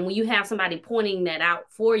pattern. And when you have somebody pointing that out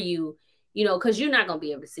for you, you know, because you're not going to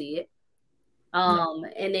be able to see it.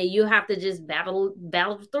 And then you have to just battle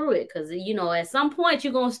through it. Because, you know, at some point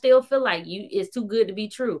you're going to still feel like it's too good to be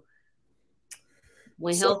true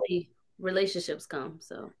when healthy relationships come.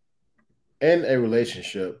 So In a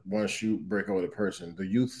relationship, once you break up with a person, do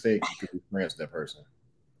you think you could be friends with that person?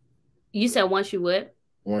 You said once you would?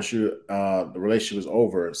 Once the relationship is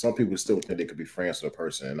over, some people still think they could be friends with a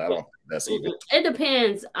person, and I don't think that's even. It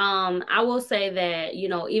depends. I will say that,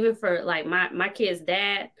 even for like my kid's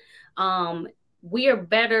dad, we are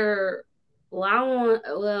better.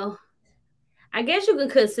 I guess you can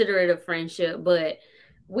consider it a friendship, but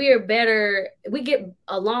we get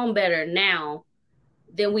along better now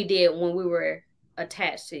than we did when we were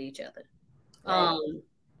attached to each other.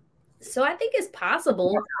 So I think it's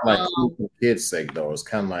possible. Like for the kids' sake, though, it's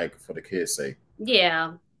kind of like for the kids' sake.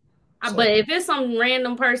 Yeah. So. But if it's some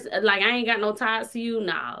random person, like I ain't got no ties to you,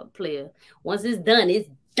 nah, player. Once it's done, it's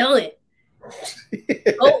done.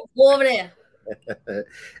 Go over there.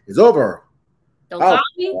 It's over. Don't call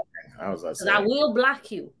me. Because I will block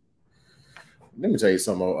you. Let me tell you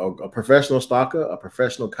something. A professional stalker, a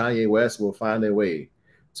professional Kanye West will find their way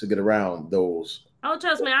to get around those. Oh,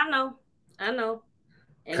 trust me, I know. And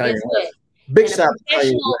Kanye guess West. what? Big shot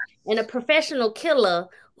and a professional killer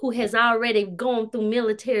who has already gone through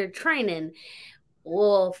military training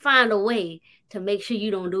will find a way to make sure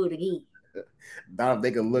you don't do it again. Now if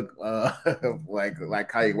they can look like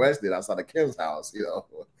Kanye West did outside of Kim's house,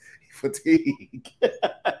 fatigue.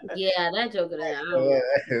 Yeah, that joke.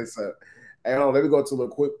 So, let me go to a little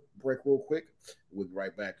quick break real quick. We'll be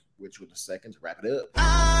right back with you in a second to wrap it up.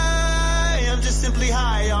 I am just simply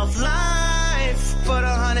high off life, but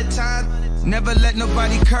 100 times. Never let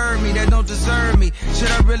nobody curb me that don't deserve me. Should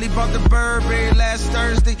I really bought the Burberry last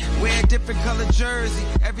Thursday? Wear a different color jersey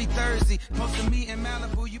every Thursday. Posting me in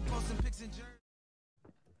Malibu, you posting pics in Jersey.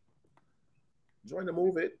 Join the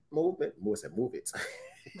movement. Move it.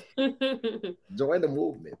 Join the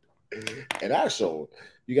movement. And our show,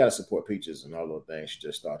 you got to support Peaches and all those things. She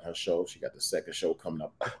just started her show. She got the second show coming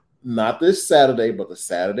up. Not this Saturday, but the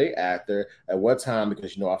Saturday after. At what time?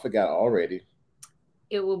 Because, I forgot already.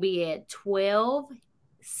 It will be at 12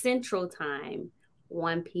 Central Time,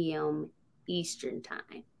 1 p.m. Eastern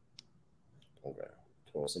Time. Okay.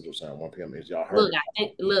 12 Central Time, 1 p.m. Y'all heard?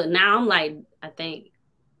 Look, now I'm like, I think.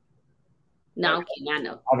 No, okay, I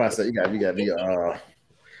know. I'm about to say, you got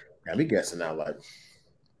me guessing now, like,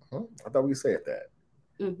 I thought we said that.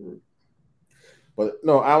 Mm-hmm. But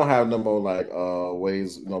no, I don't have no more like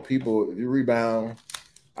ways. People, if you rebound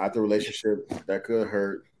after a relationship, that could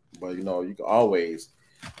hurt. But you can always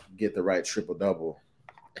get the right triple double,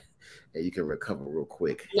 and you can recover real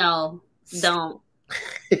quick. No, don't.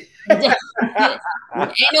 Ain't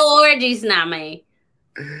no orgies now, man.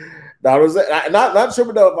 No, was not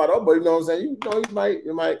triple double, but you know what I'm saying.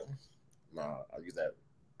 You might. No, I'll use that.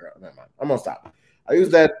 Never mind. I'm gonna stop. I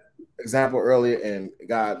used that example earlier, and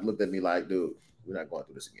God looked at me like, dude, we're not going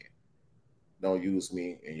through this again. Don't use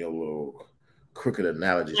me in your little crooked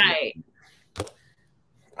analogies. Right.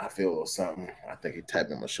 I feel a little something. I think he tapped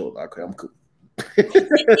me on my shoulder. Okay, I'm cool.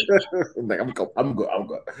 I'm good. I'm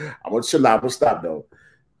gonna chill out. I'm gonna stop though.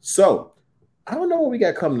 So I don't know what we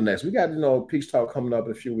got coming next. We got Peach Talk coming up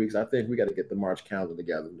in a few weeks. I think we got to get the March calendar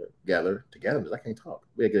together. I can't talk.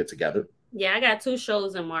 We gotta get it together. Yeah, I got 2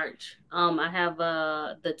 shows in March. I have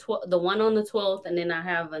the one on the 12th, and then I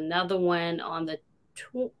have another one on the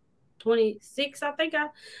 26th. I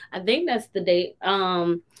think that's the date.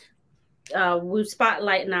 We're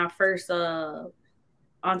spotlighting our first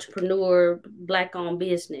entrepreneur Black-owned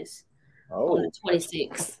business on the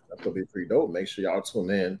 26th. That's gonna be pretty dope. Make sure y'all tune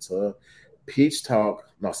in to Peach Talk.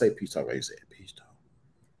 No, say Peach Talk. What you say? Peach Talk.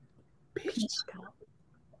 Peach Talk.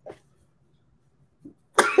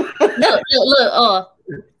 Look,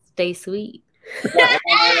 stay sweet. Stop.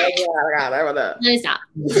 They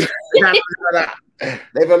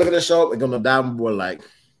gonna look at the show. They're gonna dive in boy like,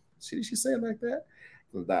 see, did she say it like that?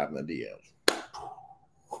 Gonna dive in the DMs.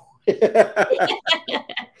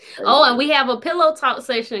 Oh, and we have a pillow talk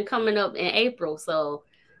session coming up in April. So,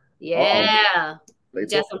 yeah, we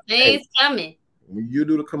got some things coming. When you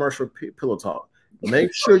do the commercial pillow talk,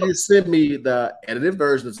 make sure you send me the edited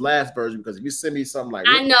version, this last version, because if you send me something like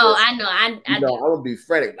I know, I would be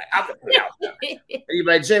frantic. Like, I'm gonna put it out there. And you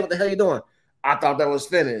be like, Jay, what the hell you doing? I thought that was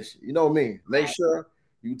finished. You know me. Make sure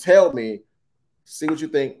you tell me, see what you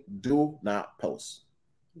think. Do not post.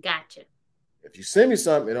 Gotcha. If you send me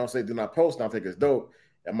something and don't say do not post, and I think it's dope,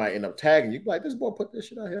 I might end up tagging you. Be like, this boy put this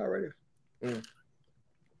shit out here already.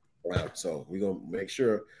 Right. So we're gonna make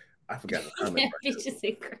sure. I forgot the comment. Let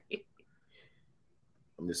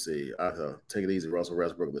me see. Take it easy, Russell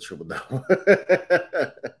Westbrook, the triple double.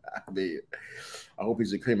 I hope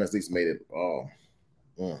he's cream at least made it.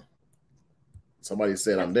 Somebody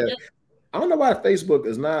said I'm there. I don't know why Facebook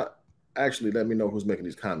is not actually letting me know who's making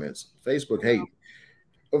these comments. Facebook hate.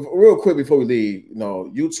 real quick before we leave,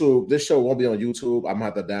 YouTube, this show won't be on YouTube. I'm gonna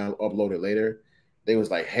have to upload it later. They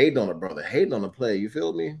was like hating on the brother, hating on the play. You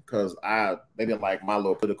feel me? Because they didn't like my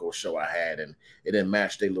little political show I had, and it didn't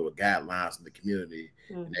match their little guidelines in the community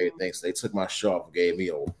and everything. So they took my show off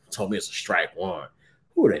and told me it's a strike one.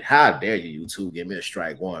 How dare you, YouTube, give me a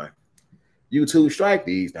strike one? YouTube strike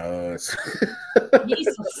these nuts.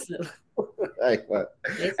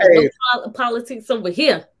 Politics over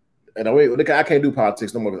here. And I can't do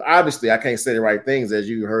politics no more because obviously I can't say the right things as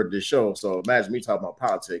you heard this show. So imagine me talking about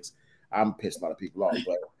politics. I'm pissed a lot of people off,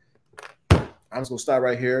 but I'm just gonna stop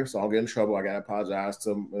right here so I don't get in trouble. I gotta apologize to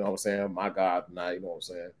them, you know what I'm saying? My God, now you know what I'm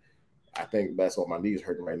saying. I think that's what my knees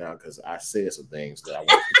hurting right now because I said some things that I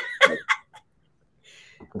want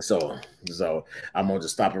to So I'm gonna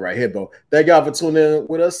just stop it right here. But thank y'all for tuning in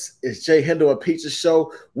with us. It's Hendo Peaches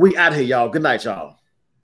show. We out here, y'all. Good night, y'all.